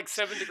 It's like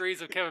 7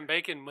 Degrees of Kevin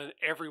Bacon when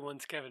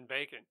everyone's Kevin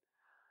Bacon.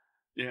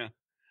 Yeah.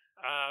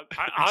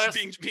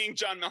 Being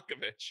John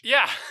Malkovich.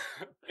 Yeah.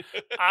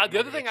 The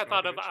other thing I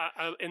thought of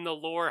in the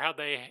lore, how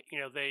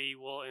they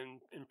will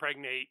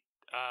impregnate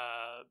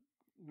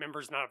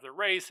members not of their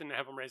race and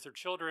have them raise their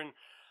children.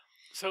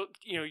 So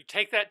you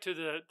take that to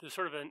the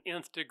sort of an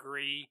nth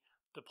degree.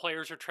 The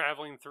players are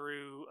traveling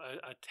through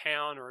a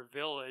town or a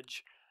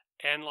village,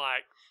 and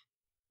like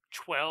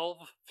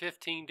 12,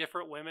 15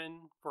 different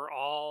women were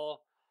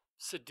all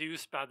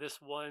seduced by this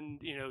one,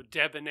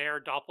 debonair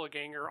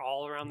doppelganger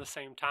all around the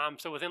same time.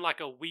 So within like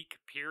a week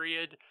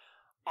period,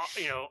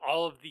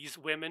 all of these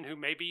women who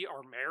maybe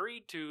are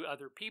married to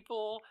other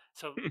people.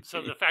 So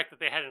the fact that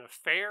they had an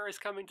affair is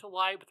coming to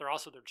light, but they're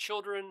also their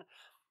children.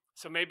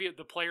 So maybe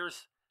the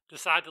players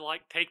decide to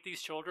like take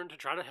these children to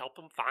try to help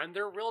them find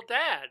their real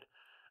dad.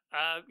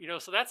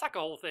 So that's like a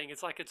whole thing.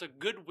 It's like it's a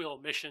goodwill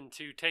mission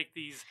to take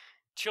these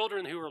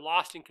children who are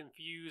lost and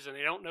confused, and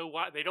they don't know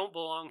why they don't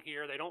belong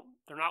here.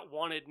 They're not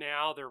wanted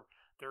now. They're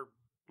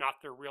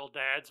not their real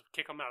dads.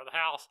 Kick them out of the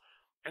house,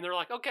 and they're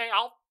like, okay,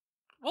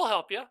 we'll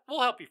help you.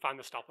 We'll help you find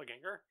this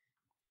doppelganger.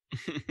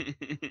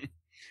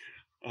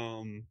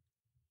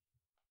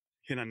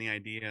 Hit on the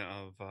idea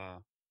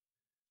of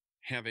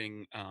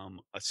having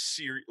a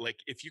series, like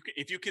if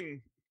you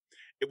can,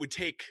 it would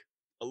take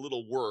a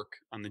little work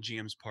on the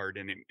GM's part,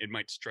 and it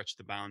might stretch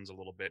the bounds a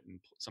little bit, and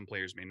some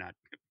players may not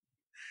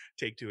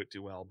take to it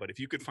too well. But if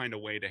you could find a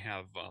way to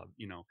have,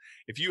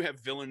 if you have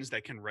villains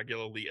that can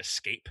regularly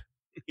escape,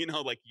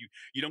 like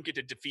you don't get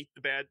to defeat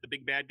the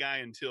big bad guy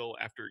until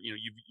after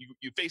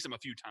you face him a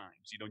few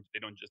times. They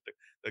don't just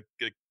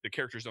the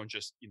characters don't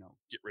just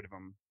get rid of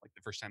them like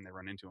the first time they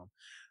run into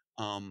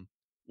him.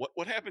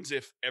 What happens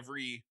if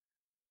every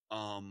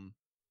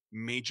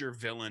major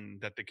villain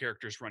that the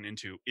characters run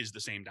into is the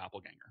same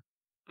doppelganger?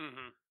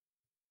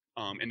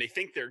 Mm-hmm. And they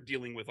think they're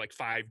dealing with like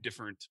 5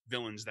 different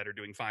villains that are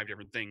doing 5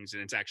 different things,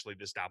 and it's actually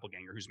this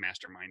doppelganger who's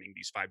masterminding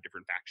these 5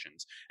 different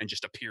factions and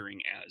just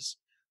appearing as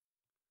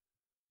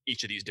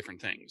each of these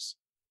different things.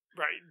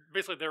 Right.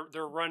 Basically,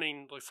 they're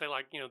running, let's say,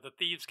 like the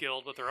Thieves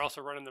Guild, but they're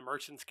also running the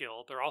Merchants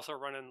Guild. They're also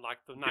running like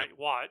the Night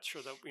Watch,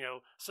 or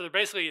so they're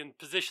basically in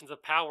positions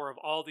of power of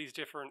all these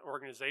different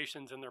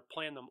organizations, and they're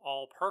playing them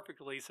all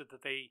perfectly so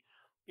that they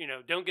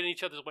don't get in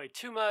each other's way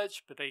too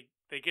much, but they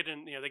get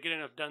in they get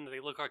enough done that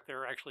they look like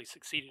they're actually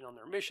succeeding on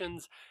their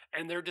missions,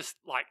 and they're just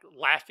like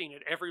laughing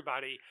at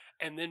everybody,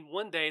 and then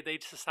one day they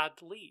decide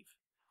to leave.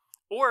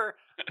 Or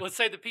let's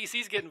say the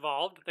PCs get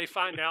involved, they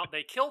find out,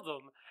 they kill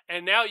them,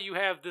 and now you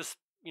have this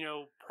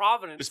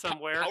providence this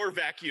somewhere, power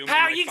vacuum in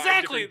like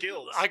exactly 5 different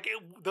guilds. Like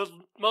the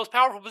most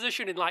powerful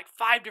position in like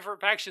 5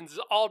 different factions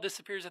all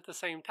disappears at the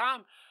same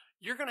time.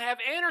 You're going to have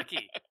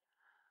anarchy,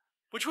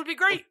 which would be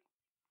great.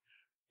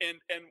 And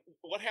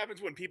what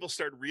happens when people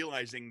start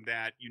realizing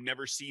that you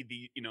never see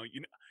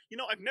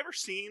I've never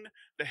seen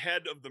the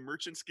head of the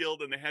Merchants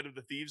Guild and the head of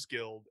the Thieves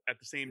Guild at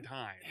the same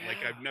time. Yeah.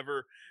 Like I've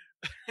never.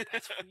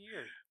 That's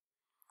weird.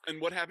 And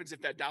what happens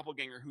if that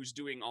doppelganger who's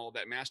doing all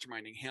that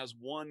masterminding has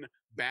one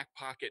back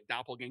pocket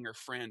doppelganger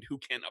friend who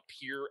can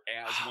appear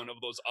as one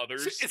of those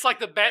others? It's like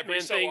the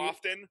Batman so thing.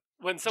 Often,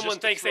 when someone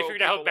thinks they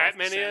figured out who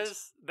Batman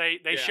is,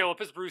 they show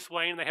up as Bruce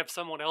Wayne. They have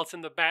someone else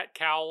in the bat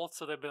cowl,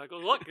 so they'll be like, "Oh,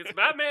 look, it's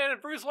Batman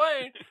and Bruce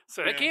Wayne."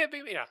 So it can't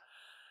be me.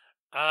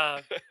 Yeah.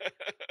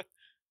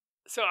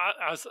 So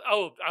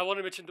I want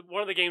to mention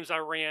one of the games I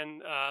ran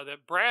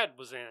that Brad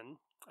was in.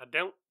 I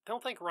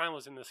don't think Ryan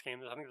was in this game.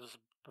 I think this was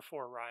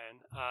before Ryan.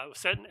 It was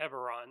set in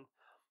Eberron,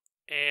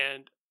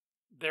 and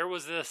there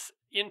was this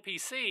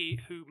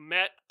NPC who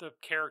met the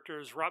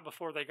characters right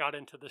before they got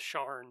into the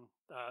Sharn,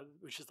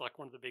 which is like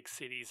one of the big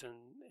cities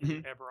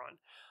in Eberron,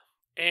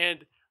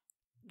 and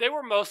they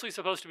were mostly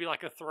supposed to be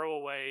like a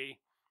throwaway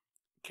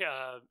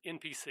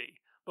NPC.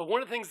 But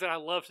one of the things that I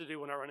love to do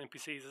when I run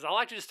NPCs is I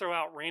like to just throw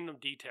out random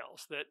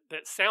details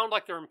that sound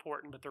like they're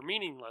important, but they're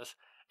meaningless.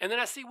 And then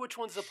I see which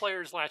ones the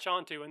players latch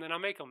onto, and then I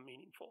make them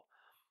meaningful.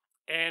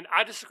 And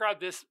I describe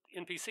this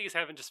NPC as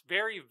having just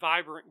very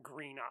vibrant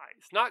green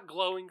eyes. Not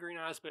glowing green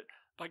eyes, but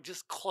like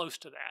just close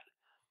to that.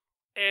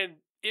 And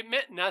it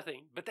meant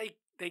nothing, but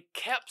they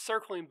kept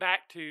circling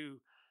back to,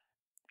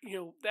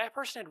 that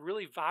person had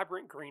really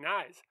vibrant green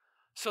eyes.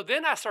 So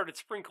then I started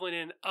sprinkling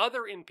in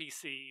other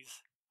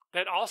NPCs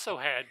that also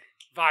had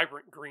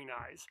vibrant green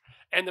eyes.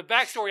 And the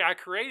backstory I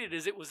created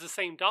is it was the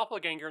same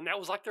doppelganger, and that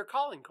was like their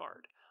calling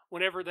card.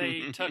 Whenever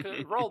they took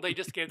a role, they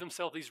just gave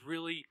themselves these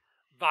really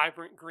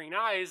vibrant green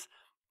eyes.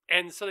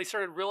 And so they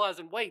started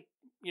realizing, wait,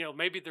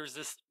 maybe there's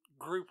this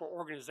group or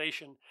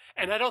organization.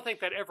 And I don't think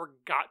that ever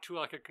got to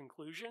like a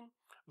conclusion,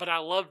 but I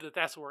loved that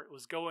that's where it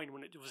was going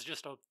when it was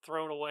just a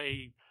thrown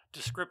away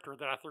descriptor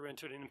that I threw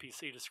into an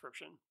NPC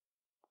description.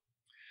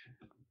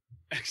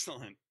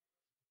 Excellent.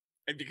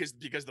 And because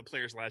the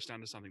players latched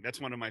onto something.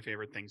 That's one of my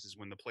favorite things is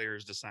when the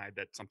players decide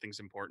that something's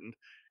important,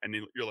 and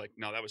then you're like,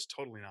 no, that was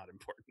totally not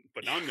important,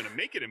 but now I'm going to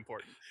make it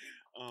important.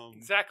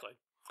 Exactly.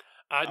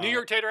 New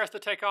York Tater has to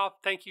take off.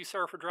 Thank you,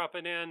 sir, for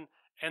dropping in.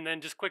 And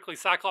then just quickly,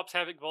 Cyclops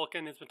Havoc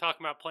Vulcan has been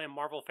talking about playing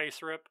Marvel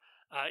Face Rip.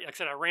 Like I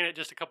said, I ran it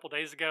just a couple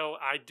days ago.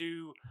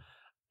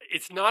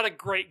 It's not a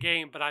great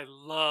game, but I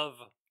love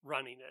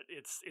running it.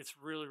 It's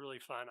really, really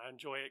fun. I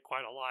enjoy it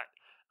quite a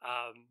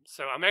lot.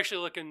 So I'm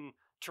actually looking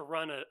to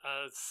run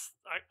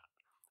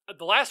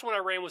the last one I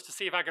ran was to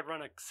see if I could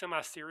run a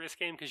semi-serious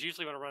game, because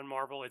usually when I run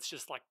Marvel, it's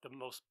just like the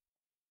most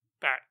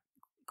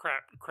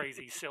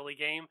crazy, silly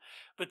game.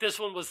 But this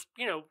one was,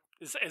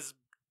 is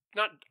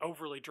not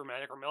overly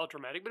dramatic or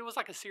melodramatic, but it was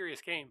like a serious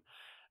game.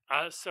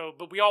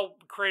 But we all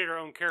created our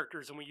own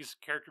characters, and we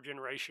used character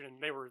generation,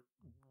 and they were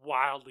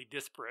wildly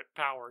disparate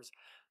powers.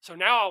 So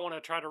now I want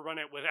to try to run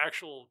it with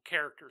actual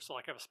characters, so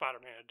like have a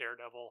Spider-Man, a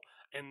Daredevil,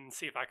 and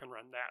see if I can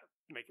run that,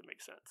 make it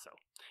make sense. So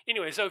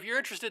anyway, so if you're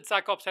interested,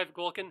 Cyclops Havoc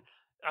Vulcan,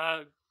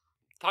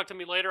 talk to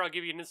me later. I'll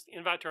give you an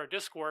invite to our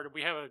Discord.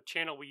 We have a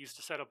channel we used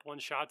to set up one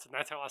shots, and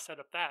that's how I set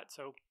up that.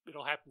 So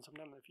it'll happen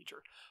sometime in the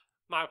future.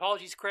 My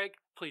apologies, Craig.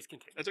 Please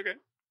continue. That's okay.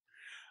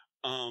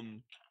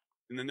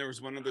 And then there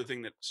was one other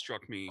thing that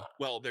struck me.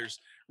 Well, there's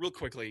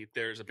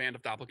a band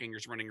of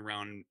doppelgangers running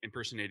around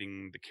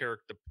impersonating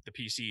the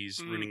PCs,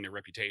 ruining their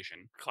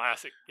reputation.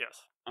 Classic, yes.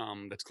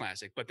 That's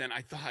classic. But then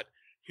I thought,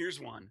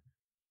 here's one.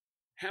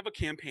 Have a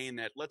campaign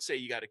that, let's say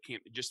you got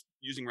just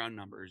using round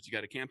numbers, you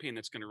got a campaign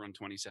that's going to run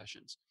 20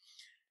 sessions.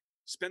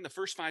 Spend the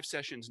first 5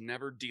 sessions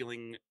never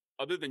dealing,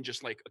 other than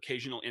just like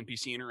occasional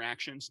NPC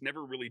interactions,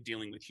 never really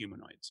dealing with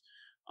humanoids.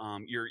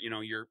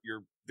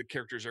 The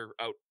characters are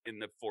out in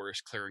the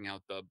forest clearing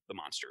out the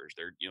monsters.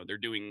 They're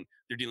dealing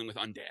with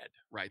undead,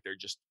 right? They're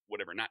just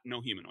whatever,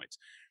 no humanoids.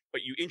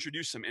 But you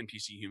introduce some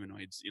NPC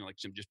humanoids, like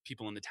some just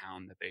people in the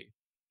town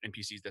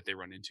NPCs that they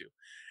run into.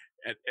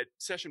 At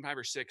session 5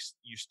 or 6,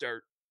 you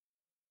start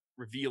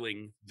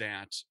revealing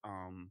that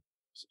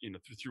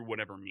through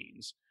whatever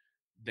means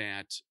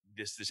that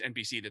this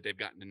NPC that they've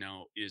gotten to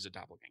know is a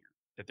doppelganger,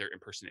 that they're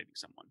impersonating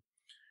someone.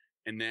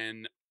 And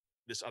then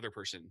this other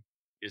person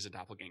is a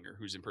doppelganger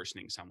who's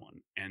impersonating someone.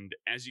 And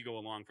as you go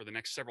along for the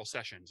next several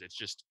sessions, it's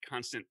just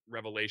constant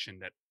revelation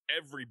that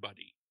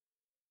everybody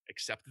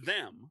except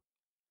them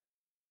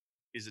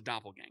is a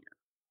doppelganger.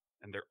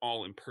 And they're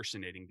all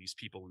impersonating these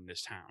people in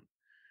this town.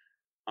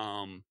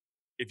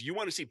 If you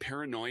want to see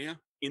paranoia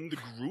in the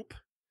group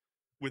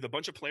with a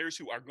bunch of players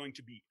who are going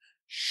to be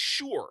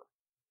sure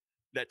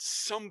that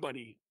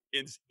somebody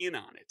is in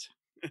on it,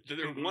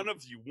 that one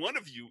of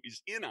you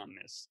is in on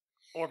this.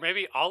 Or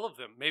maybe all of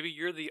them. Maybe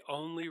you're the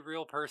only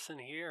real person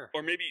here.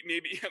 Or maybe,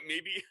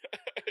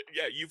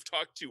 yeah, you've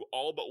talked to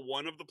all but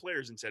one of the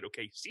players and said,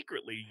 okay,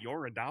 secretly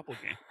you're a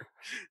doppelganger.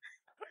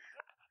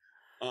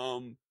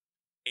 And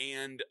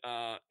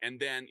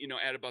then,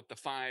 at about the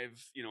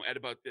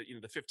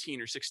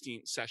 15 or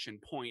 16 session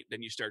point,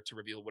 then you start to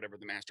reveal whatever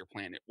the master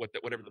plan,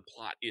 whatever the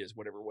plot is,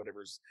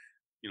 whatever's,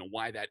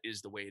 why that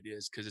is the way it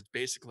is. Cause it's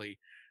basically,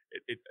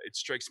 it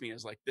strikes me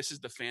as like, this is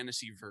the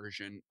fantasy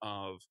version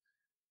of,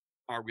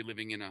 are we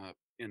living in are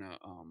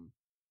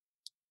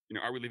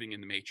we living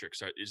in the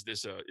Matrix? Is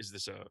this a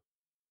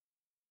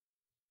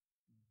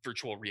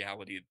virtual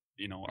reality?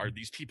 Are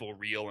these people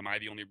real? Am I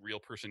the only real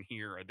person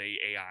here? Are they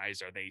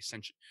AIs? Are they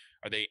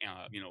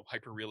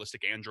hyper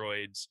realistic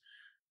androids?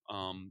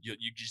 You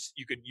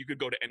could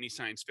go to any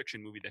science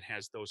fiction movie that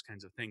has those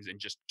kinds of things and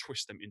just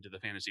twist them into the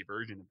fantasy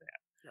version of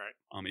that. Right.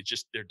 It's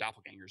just they're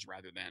doppelgangers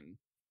rather than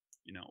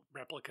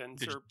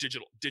replicants or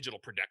digital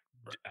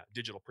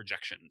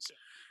projections.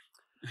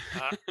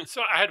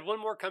 So I had one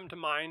more come to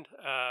mind,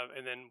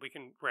 and then we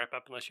can wrap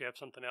up unless you have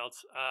something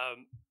else.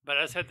 But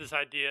I just had this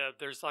idea.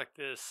 There's like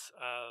this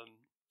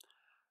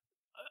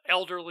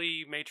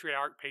elderly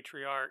patriarch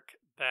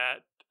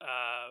that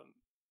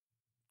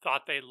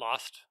thought they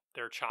lost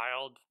their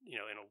child, in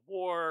a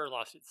war,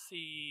 lost at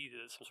sea,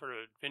 some sort of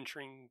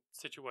adventuring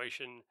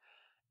situation.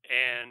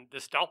 And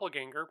this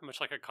doppelganger,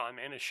 much like a con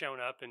man, has shown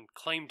up and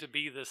claimed to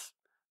be this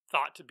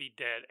thought to be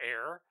dead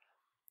heir.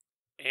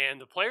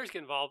 And the players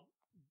get involved.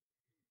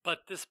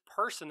 But this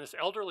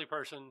elderly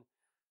person,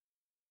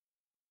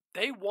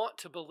 they want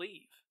to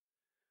believe.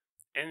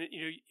 And,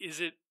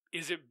 is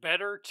it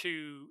better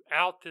to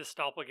out this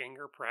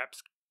doppelganger,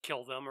 perhaps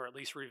kill them or at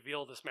least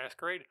reveal this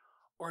masquerade,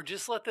 or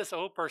just let this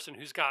old person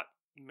who's got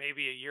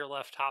maybe a year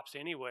left tops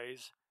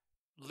anyways,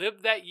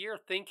 live that year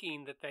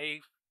thinking that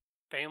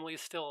family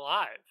is still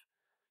alive?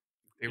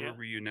 They were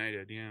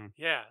reunited, yeah.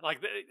 Yeah,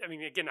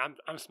 again,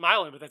 I'm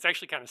smiling, but that's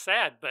actually kind of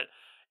sad, but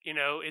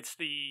it's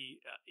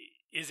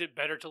is it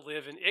better to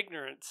live in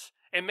ignorance?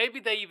 And maybe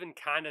they even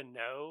kind of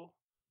know,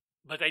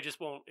 but they just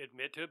won't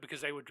admit to it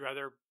because they would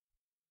rather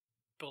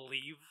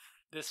believe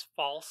this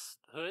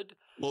falsehood.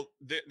 Well,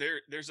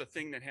 there's a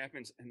thing that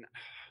happens, and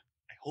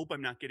I hope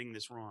I'm not getting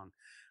this wrong.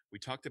 We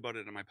talked about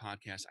it on my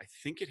podcast. I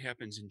think it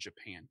happens in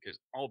Japan because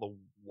all the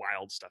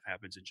wild stuff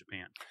happens in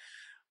Japan.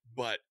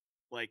 But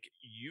it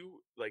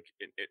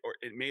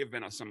may have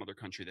been some other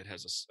country that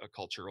has a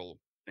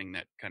cultural thing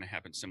that kind of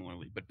happens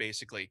similarly. But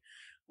basically,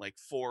 like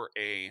for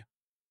an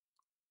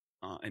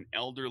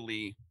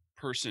elderly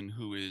person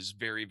who is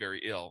very,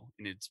 very ill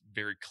and it's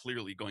very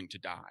clearly going to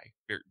die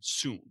very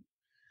soon,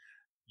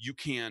 you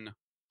can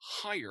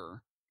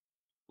hire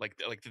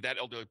that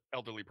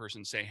elderly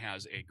person, say,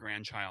 has a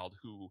grandchild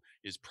who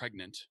is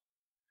pregnant,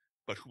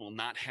 but who will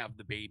not have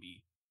the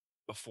baby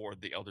before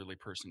the elderly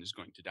person is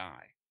going to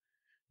die.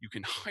 You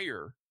can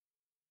hire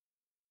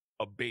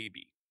a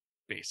baby,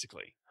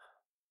 basically.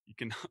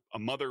 A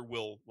mother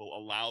will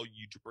allow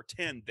you to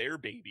pretend their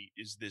baby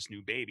is this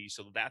new baby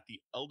so that the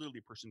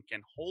elderly person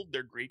can hold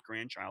their great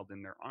grandchild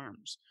in their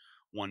arms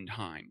one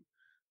time.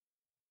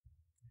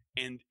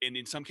 And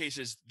in some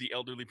cases, the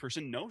elderly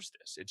person knows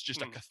this. It's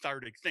just a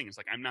cathartic thing. It's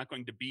like, I'm not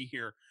going to be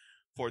here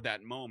for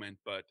that moment,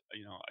 but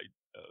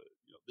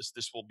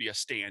this will be a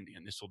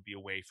stand-in. This will be a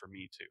way for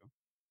me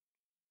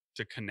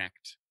to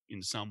connect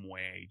in some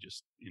way,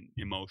 just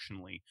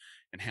emotionally,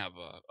 and have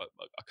a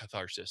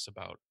catharsis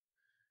about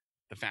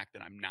the fact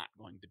that I'm not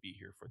going to be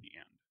here for the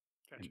end.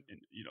 Gotcha.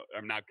 and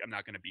I'm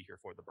not going to be here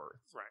for the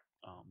birth. Right.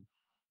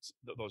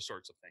 Those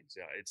sorts of things.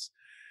 Yeah, it's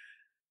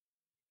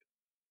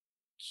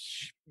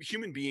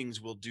human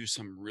beings will do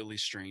some really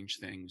strange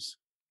things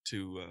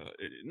to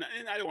and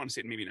I don't want to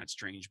say maybe not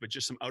strange, but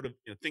just some out of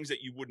things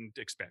that you wouldn't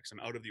expect,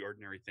 some out of the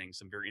ordinary things,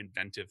 some very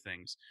inventive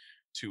things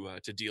to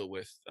deal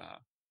with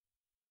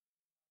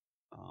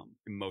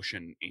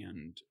emotion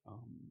and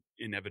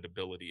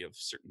inevitability of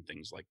certain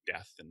things like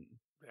death and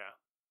Yeah.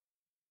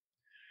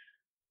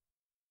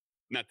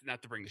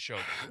 not to bring the show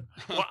down.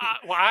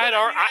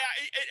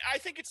 I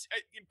think it's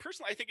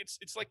personally I think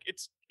it's like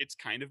it's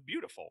kind of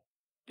beautiful.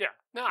 Yeah,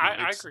 no,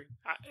 I agree.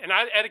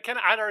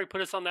 I'd already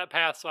put us on that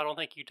path, so I don't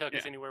think you took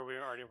us Yeah. anywhere we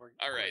already were.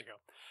 All right.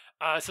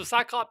 Go. So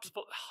Cyclops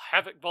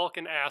Havoc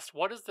Vulcan asked,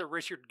 "What is the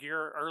Richard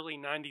Gere early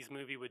 '90s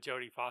movie with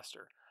Jodie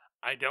Foster?"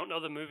 I don't know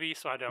the movie,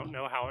 so I don't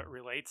know how it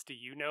relates. Do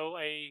you know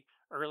a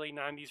early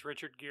 '90s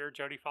Richard Gere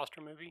Jodie Foster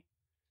movie?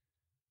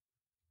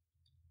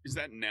 Is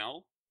that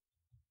Nell?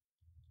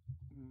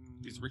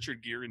 Is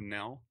Richard Gere in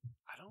Nell?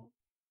 I don't.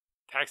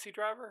 Taxi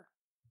Driver?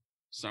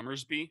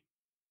 Summersby?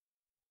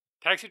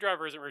 Taxi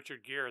Driver isn't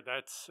Richard Gere.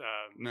 That's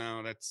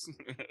no, that's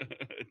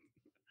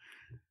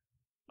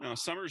no.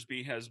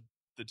 Summersby has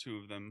the two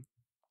of them.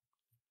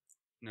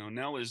 No,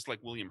 Nell is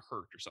like William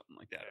Hurt or something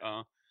like that.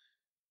 Yeah.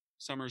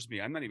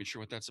 Summersby, I'm not even sure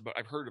what that's about.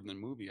 I've heard of the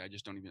movie. I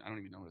don't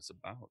even know what it's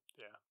about.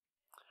 Yeah.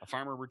 A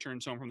farmer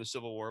returns home from the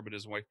Civil War, but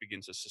his wife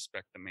begins to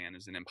suspect the man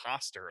is an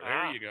imposter.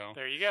 There you go.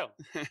 There you go.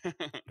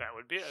 That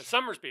would be it.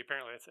 Summersby.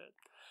 Apparently, that's it.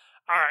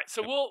 All right,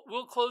 so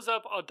we'll close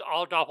up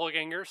all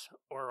doppelgangers,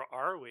 or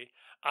are we?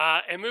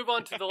 And move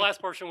on to the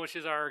last portion, which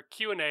is our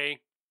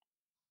Q&A.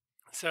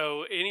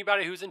 So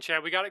anybody who's in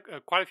chat, we got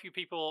quite a few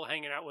people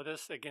hanging out with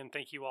us. Again,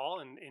 thank you all,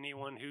 and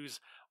anyone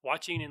who's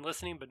watching and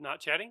listening but not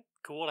chatting,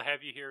 cool to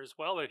have you here as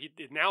well.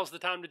 Now's the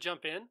time to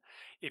jump in.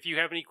 If you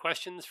have any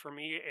questions for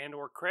me and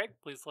or Craig,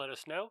 please let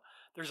us know.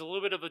 There's a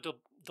little bit of a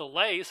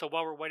delay, so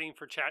while we're waiting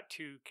for chat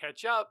to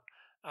catch up,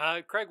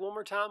 Craig, one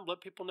more time, let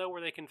people know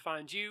where they can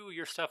find you,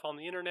 your stuff on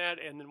the internet,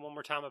 and then one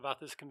more time about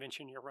this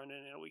convention you're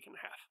running in a week and a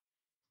half.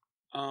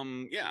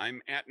 Yeah,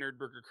 I'm at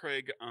Nerdburger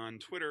Craig on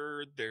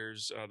Twitter.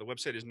 There's the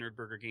website is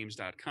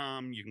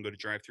nerdburgergames.com. You can go to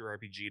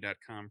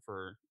drivethrurpg.com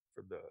for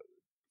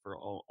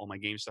all my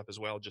game stuff as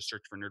well. Just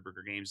search for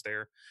Nerdburger Games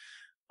there.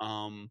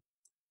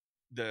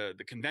 The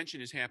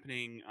convention is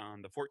happening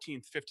on the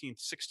 14th, 15th,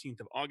 16th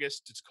of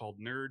August. It's called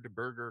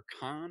Nerdburger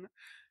Con.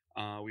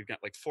 We've got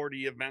like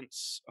 40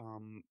 events,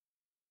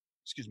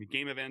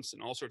 game events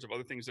and all sorts of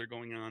other things that are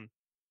going on.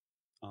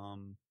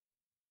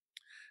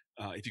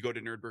 If you go to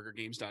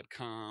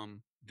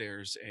nerdburgergames.com,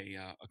 there's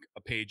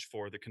a page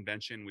for the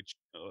convention, which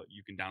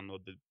you can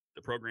download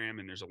the program,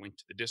 and there's a link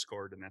to the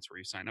Discord, and that's where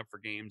you sign up for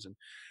games. And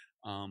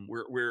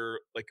we're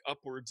like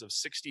upwards of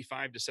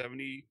 65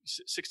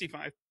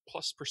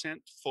 plus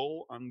percent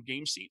full on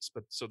game seats,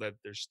 but so that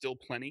there's still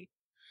plenty.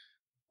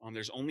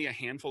 There's only a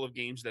handful of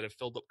games that have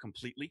filled up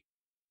completely.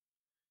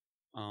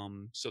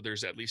 So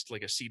there's at least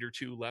like a seat or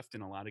two left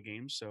in a lot of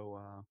games. So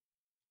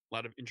a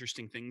lot of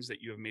interesting things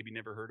that you have maybe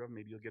never heard of.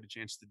 Maybe you'll get a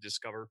chance to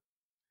discover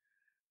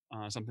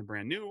something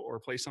brand new or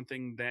play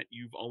something that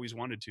you've always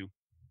wanted to.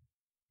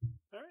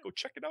 All right. Go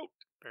check it out.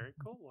 Very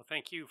cool. Well,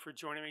 thank you for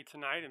joining me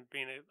tonight and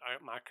being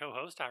my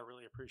co-host. I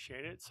really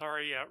appreciate it.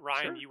 Sorry,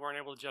 Ryan, Sure. You weren't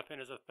able to jump in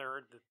as a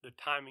third. The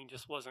timing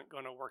just wasn't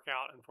going to work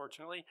out,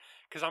 unfortunately,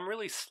 because I'm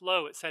really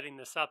slow at setting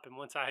this up. And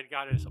once I had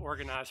got it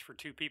organized for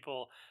two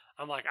people,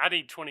 I'm like, I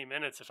need 20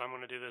 minutes if I'm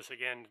going to do this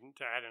again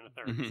to add in a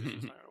third. It's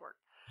just not going to work.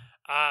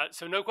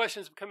 So no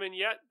questions have come in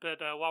yet,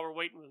 but while we're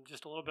waiting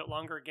just a little bit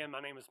longer, again,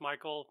 my name is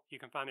Michael. You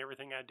can find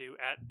everything I do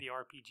at the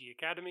RPG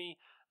Academy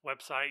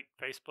website,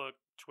 Facebook,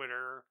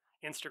 Twitter,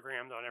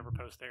 Instagram, though I never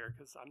post there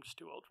because I'm just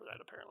too old for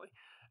that, apparently.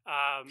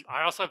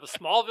 I also have a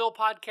Smallville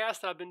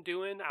podcast that I've been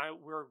doing.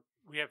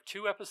 We have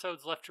 2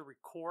 episodes left to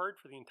record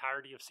for the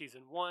entirety of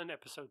season 1.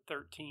 Episode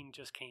 13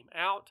 just came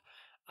out.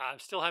 I'm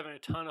still having a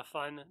ton of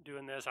fun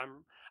doing this.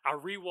 I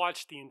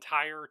rewatched the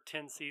entire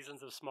 10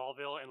 seasons of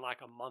Smallville in like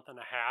a month and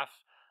a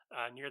half.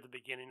 Near the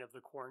beginning of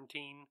the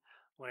quarantine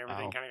when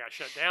everything kind of got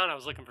shut down. I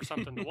was looking for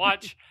something to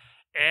watch.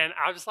 And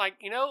I was like,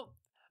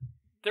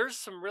 there's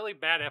some really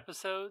bad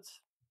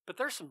episodes, but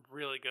there's some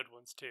really good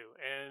ones too.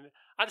 And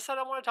I decided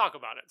I want to talk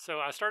about it.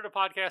 So I started a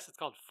podcast. It's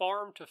called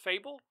Farm to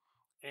Fable.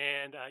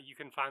 And you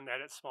can find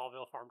that at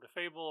Smallville Farm to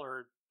Fable,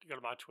 or go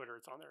to my Twitter.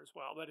 It's on there as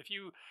well. But if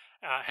you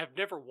have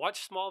never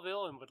watched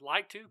Smallville and would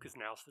like to, because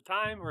now's the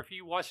time, or if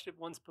you watched it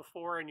once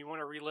before and you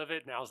want to relive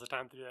it, now's the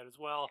time to do that as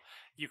well.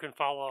 You can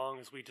follow along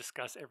as we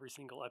discuss every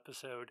single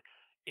episode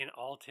in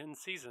all 10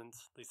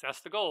 seasons. At least that's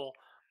the goal.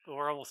 But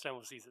we're almost done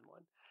with season 1.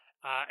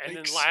 And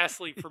then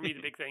lastly, for me,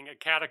 the big thing,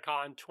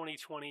 Academaniacs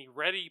 2020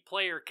 Ready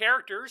Player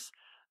Characters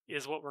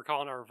is what we're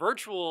calling our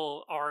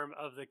virtual arm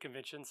of the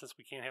convention, since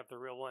we can't have the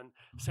real one.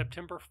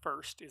 September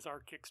 1st is our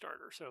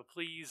Kickstarter. So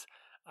please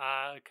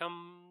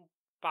come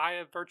buy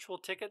a virtual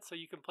ticket so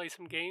you can play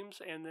some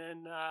games, and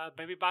then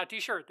maybe buy a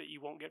t-shirt that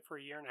you won't get for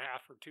a year and a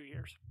half or 2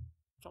 years.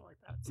 Something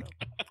like that. So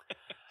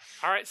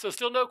All right, so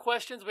still no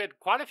questions. We had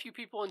quite a few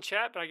people in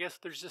chat, but I guess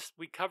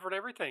we covered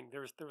everything.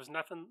 There was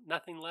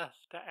nothing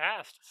left to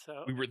ask.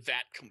 So We were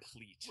that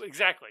complete.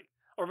 exactly.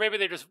 Or maybe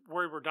they just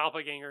worried we're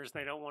doppelgangers and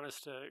they don't want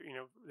us to,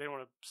 they don't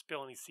want to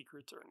spill any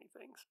secrets or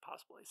anything,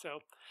 possibly. So,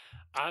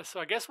 so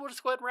I guess we'll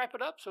just go ahead and wrap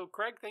it up. So,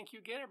 Craig, thank you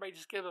again. Everybody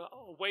just give a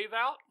wave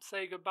out,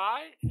 say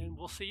goodbye, and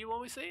we'll see you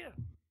when we see you.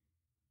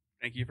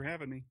 Thank you for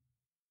having me.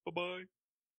 Bye-bye.